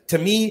know. To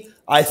me,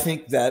 I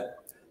think that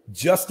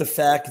just the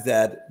fact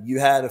that you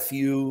had a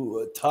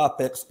few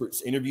top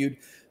experts interviewed,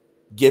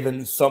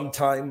 given some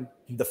time,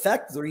 the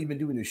fact that they're even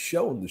doing a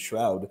show in the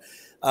Shroud,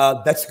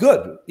 that's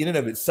good in and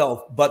of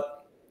itself.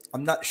 But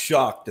I'm not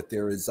shocked that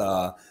there is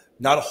not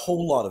a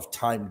whole lot of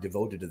time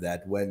devoted to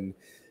that when,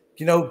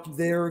 you know,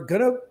 they're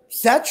going to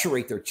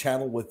saturate their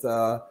channel with,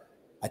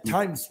 at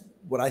times,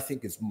 what I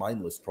think is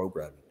mindless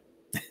programming.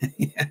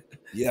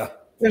 Yeah.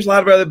 There's a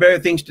lot of other better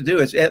things to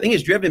do. I think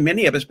it's driven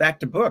many of us back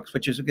to books,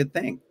 which is a good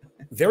thing.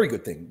 Very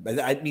good thing.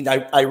 I mean,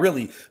 I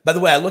really, by the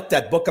way, I looked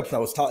that book up and I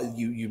was talking,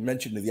 you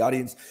mentioned to the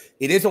audience,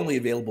 it is only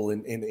available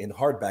in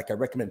hardback. I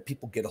recommend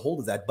people get a hold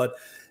of that, but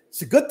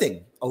it's a good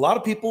thing. A lot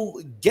of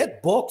people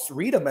get books,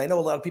 read them. I know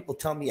a lot of people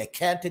tell me I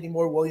can't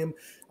anymore, William.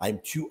 I'm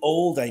too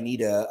old. I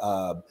need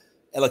a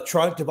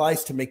electronic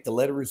device to make the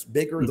letters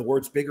bigger, the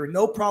words bigger.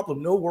 No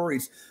problem, no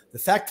worries. The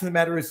fact of the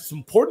matter is it's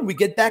important we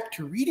get back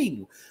to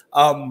reading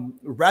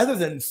rather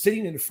than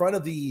sitting in front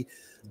of the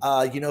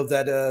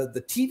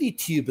the TV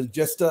tube and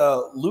just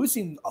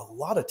losing a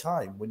lot of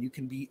time when you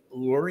can be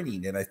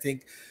learning. And I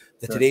think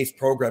that today's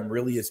program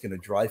really is going to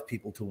drive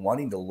people to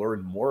wanting to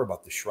learn more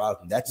about the Shroud,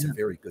 and that's a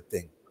very good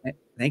thing.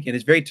 Thank you. And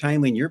it's very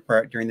timely in your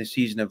part during the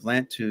season of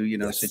Lent to, you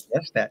know,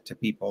 suggest that to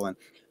people. And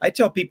I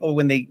tell people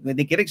when they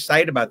get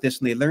excited about this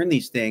and they learn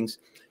these things,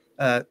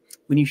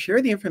 when you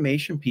share the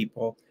information,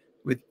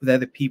 with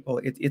other people,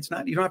 it's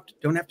not, you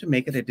don't have to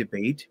make it a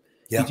debate.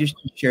 You just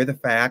share the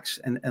facts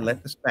and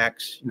let the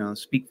facts, you know,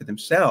 speak for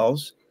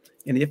themselves.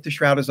 And if the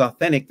Shroud is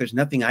authentic, there's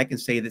nothing I can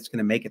say that's going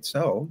to make it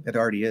so. It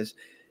already is.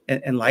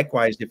 And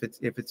likewise,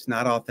 if it's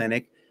not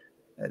authentic,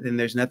 then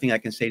there's nothing I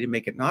can say to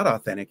make it not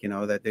authentic. You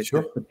know, that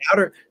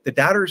the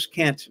doubters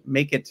can't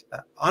make it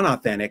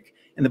unauthentic,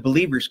 and the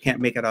believers can't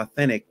make it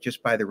authentic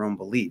just by their own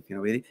belief. You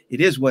know, it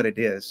is what it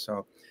is.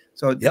 So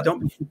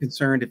don't be too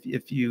concerned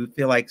if you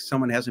feel like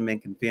someone hasn't been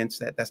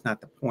convinced. That's not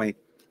the point.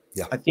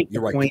 Yeah, I think the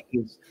point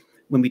is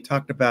when we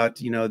talked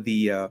about, you know,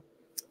 the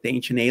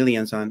ancient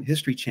aliens on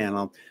History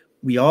Channel,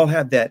 we all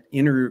have that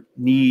inner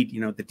need.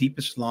 You know, the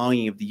deepest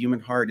longing of the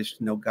human heart is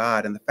to know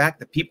God, and the fact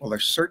that people are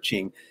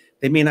searching.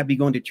 They may not be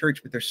going to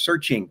church, but they're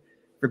searching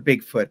for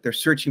Bigfoot. They're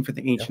searching for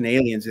the ancient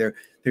aliens. They're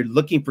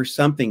looking for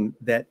something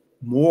that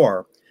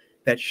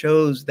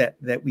shows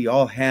that we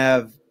all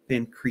have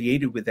been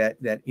created with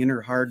that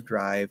inner hard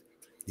drive.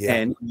 Yeah.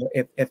 And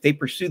if they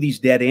pursue these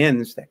dead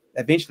ends,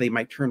 eventually they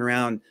might turn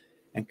around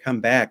and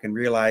come back and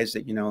realize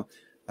that, you know,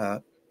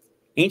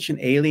 ancient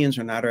aliens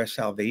are not our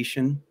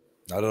salvation.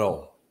 Not at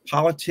all.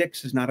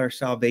 Politics is not our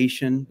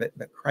salvation,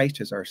 but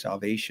Christ is our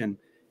salvation.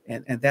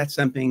 And that's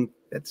something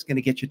that's going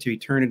to get you to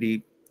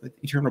eternity,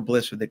 eternal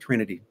bliss with the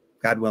Trinity,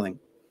 God willing.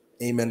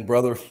 Amen,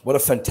 brother. What a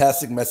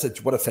fantastic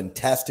message. What a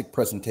fantastic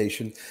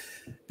presentation.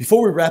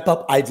 Before we wrap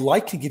up, I'd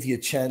like to give you a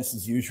chance,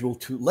 as usual,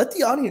 to let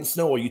the audience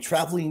know, are you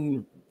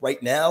traveling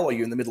right now? Are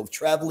you in the middle of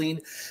traveling?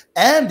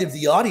 And if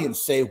the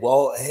audience say,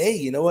 well, hey,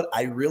 you know what?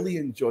 I really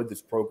enjoyed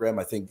this program.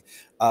 I think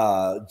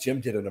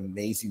Jim did an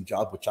amazing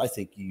job, which I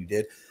think you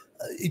did.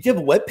 Do you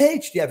have a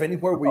webpage? Do you have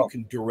anywhere where you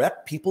can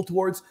direct people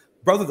towards?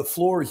 Brother, the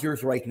floor is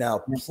yours right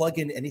now. Plug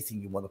in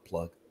anything you want to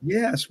plug.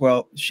 Yes.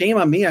 Well, shame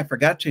on me. I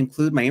forgot to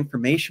include my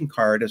information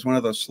card as one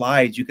of those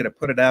slides. You could have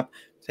put it up.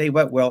 Tell you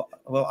what, well,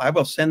 I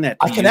will send that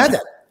to you. I can add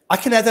that. I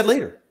can add that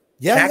later.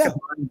 Yeah, Hackathon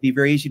would be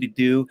very easy to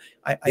do.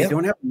 I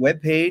don't have a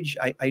web page.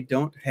 I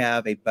don't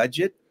have a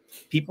budget.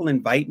 People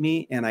invite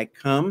me and I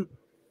come,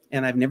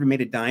 and I've never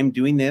made a dime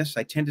doing this.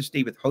 I tend to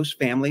stay with host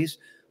families,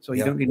 so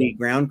you don't need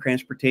ground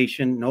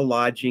transportation, no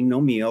lodging,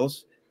 no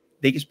meals.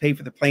 They just pay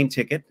for the plane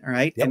ticket, all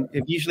right? And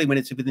usually when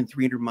it's within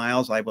 300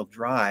 miles, I will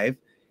drive,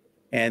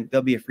 and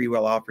there'll be a free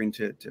will offering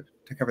to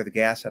cover the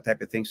gas, that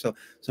type of thing. So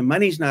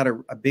money's not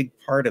a big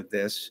part of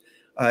this.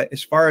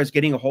 As far as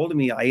getting a hold of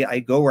me, I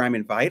go where I'm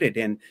invited,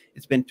 and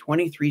it's been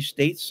 23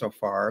 states so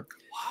far.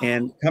 Wow.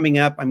 And coming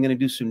up, I'm going to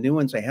do some new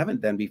ones I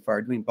haven't done before.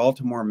 I'm doing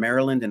Baltimore,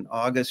 Maryland in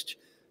August.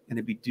 Going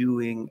to be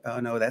doing, oh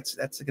no, that's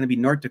going to be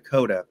North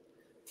Dakota.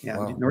 Yeah,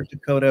 wow. North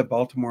Dakota,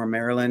 Baltimore,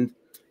 Maryland,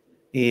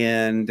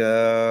 and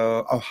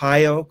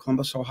Ohio,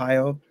 Columbus,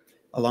 Ohio,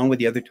 along with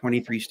the other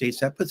 23 states.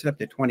 That puts it up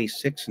to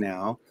 26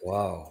 now.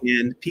 Wow.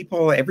 And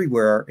people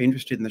everywhere are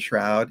interested in the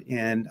Shroud,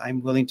 and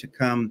I'm willing to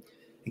come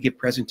and give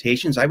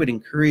presentations. I would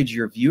encourage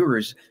your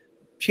viewers.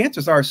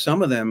 Chances are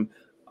some of them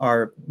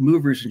are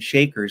movers and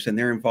shakers, and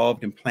they're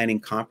involved in planning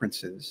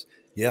conferences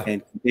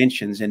and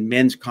conventions and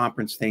men's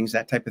conference things,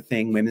 that type of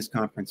thing, women's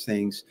conference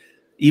things,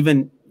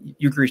 even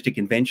Eucharistic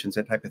conventions,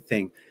 that type of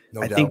thing.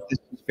 I think this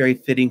is very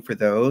fitting for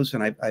those.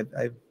 And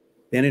I've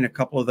been in a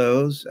couple of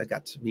those. I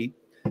got to meet,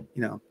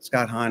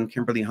 Scott Hahn,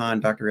 Kimberly Hahn,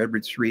 Dr.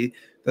 Edward Sri,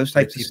 those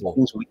types of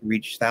things. We can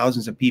reach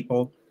thousands of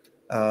people.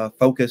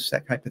 Focus,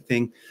 that type of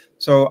thing.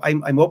 So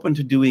I'm open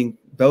to doing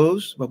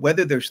those, but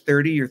whether there's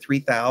 30 or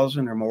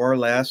 3,000 or more or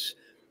less,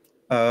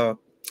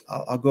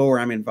 I'll go where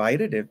I'm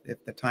invited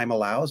if the time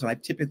allows. And I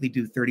typically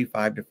do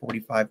 35 to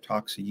 45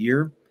 talks a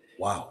year.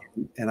 Wow.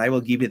 And I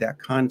will give you that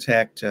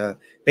contact.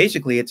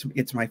 Basically,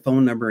 it's my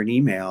phone number and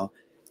email,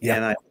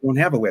 and I don't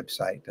have a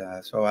website.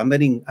 So I'm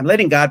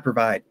letting God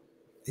provide.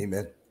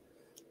 Amen.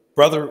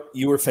 Brother,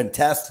 you were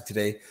fantastic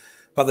today.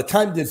 By the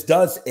time this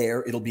does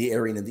air, it'll be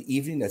airing in the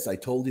evening. As I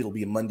told you, it'll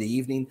be a Monday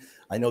evening.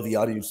 I know the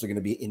audience are going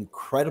to be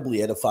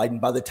incredibly edified. And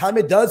by the time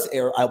it does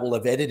air, I will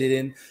have edited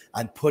in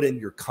and put in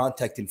your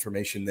contact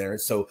information there.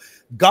 So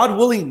God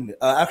willing,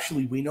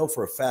 actually, we know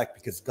for a fact,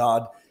 because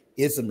God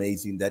is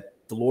amazing, that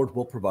the Lord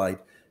will provide.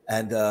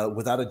 And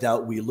without a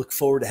doubt, we look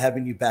forward to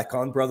having you back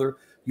on, brother.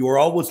 You are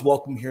always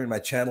welcome here in my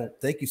channel.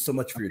 Thank you so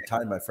much for your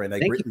time, my friend. I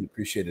greatly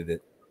appreciated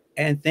it.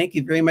 And thank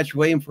you very much,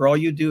 William, for all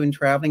you do in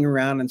traveling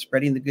around and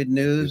spreading the good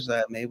news.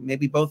 May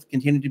we both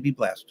continue to be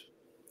blessed.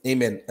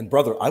 Amen. And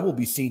brother, I will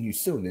be seeing you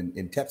soon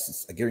in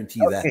Texas. I guarantee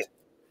you that.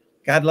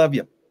 God love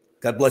you.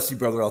 God bless you,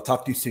 brother. I'll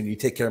talk to you soon. You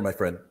take care, my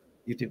friend.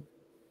 You too.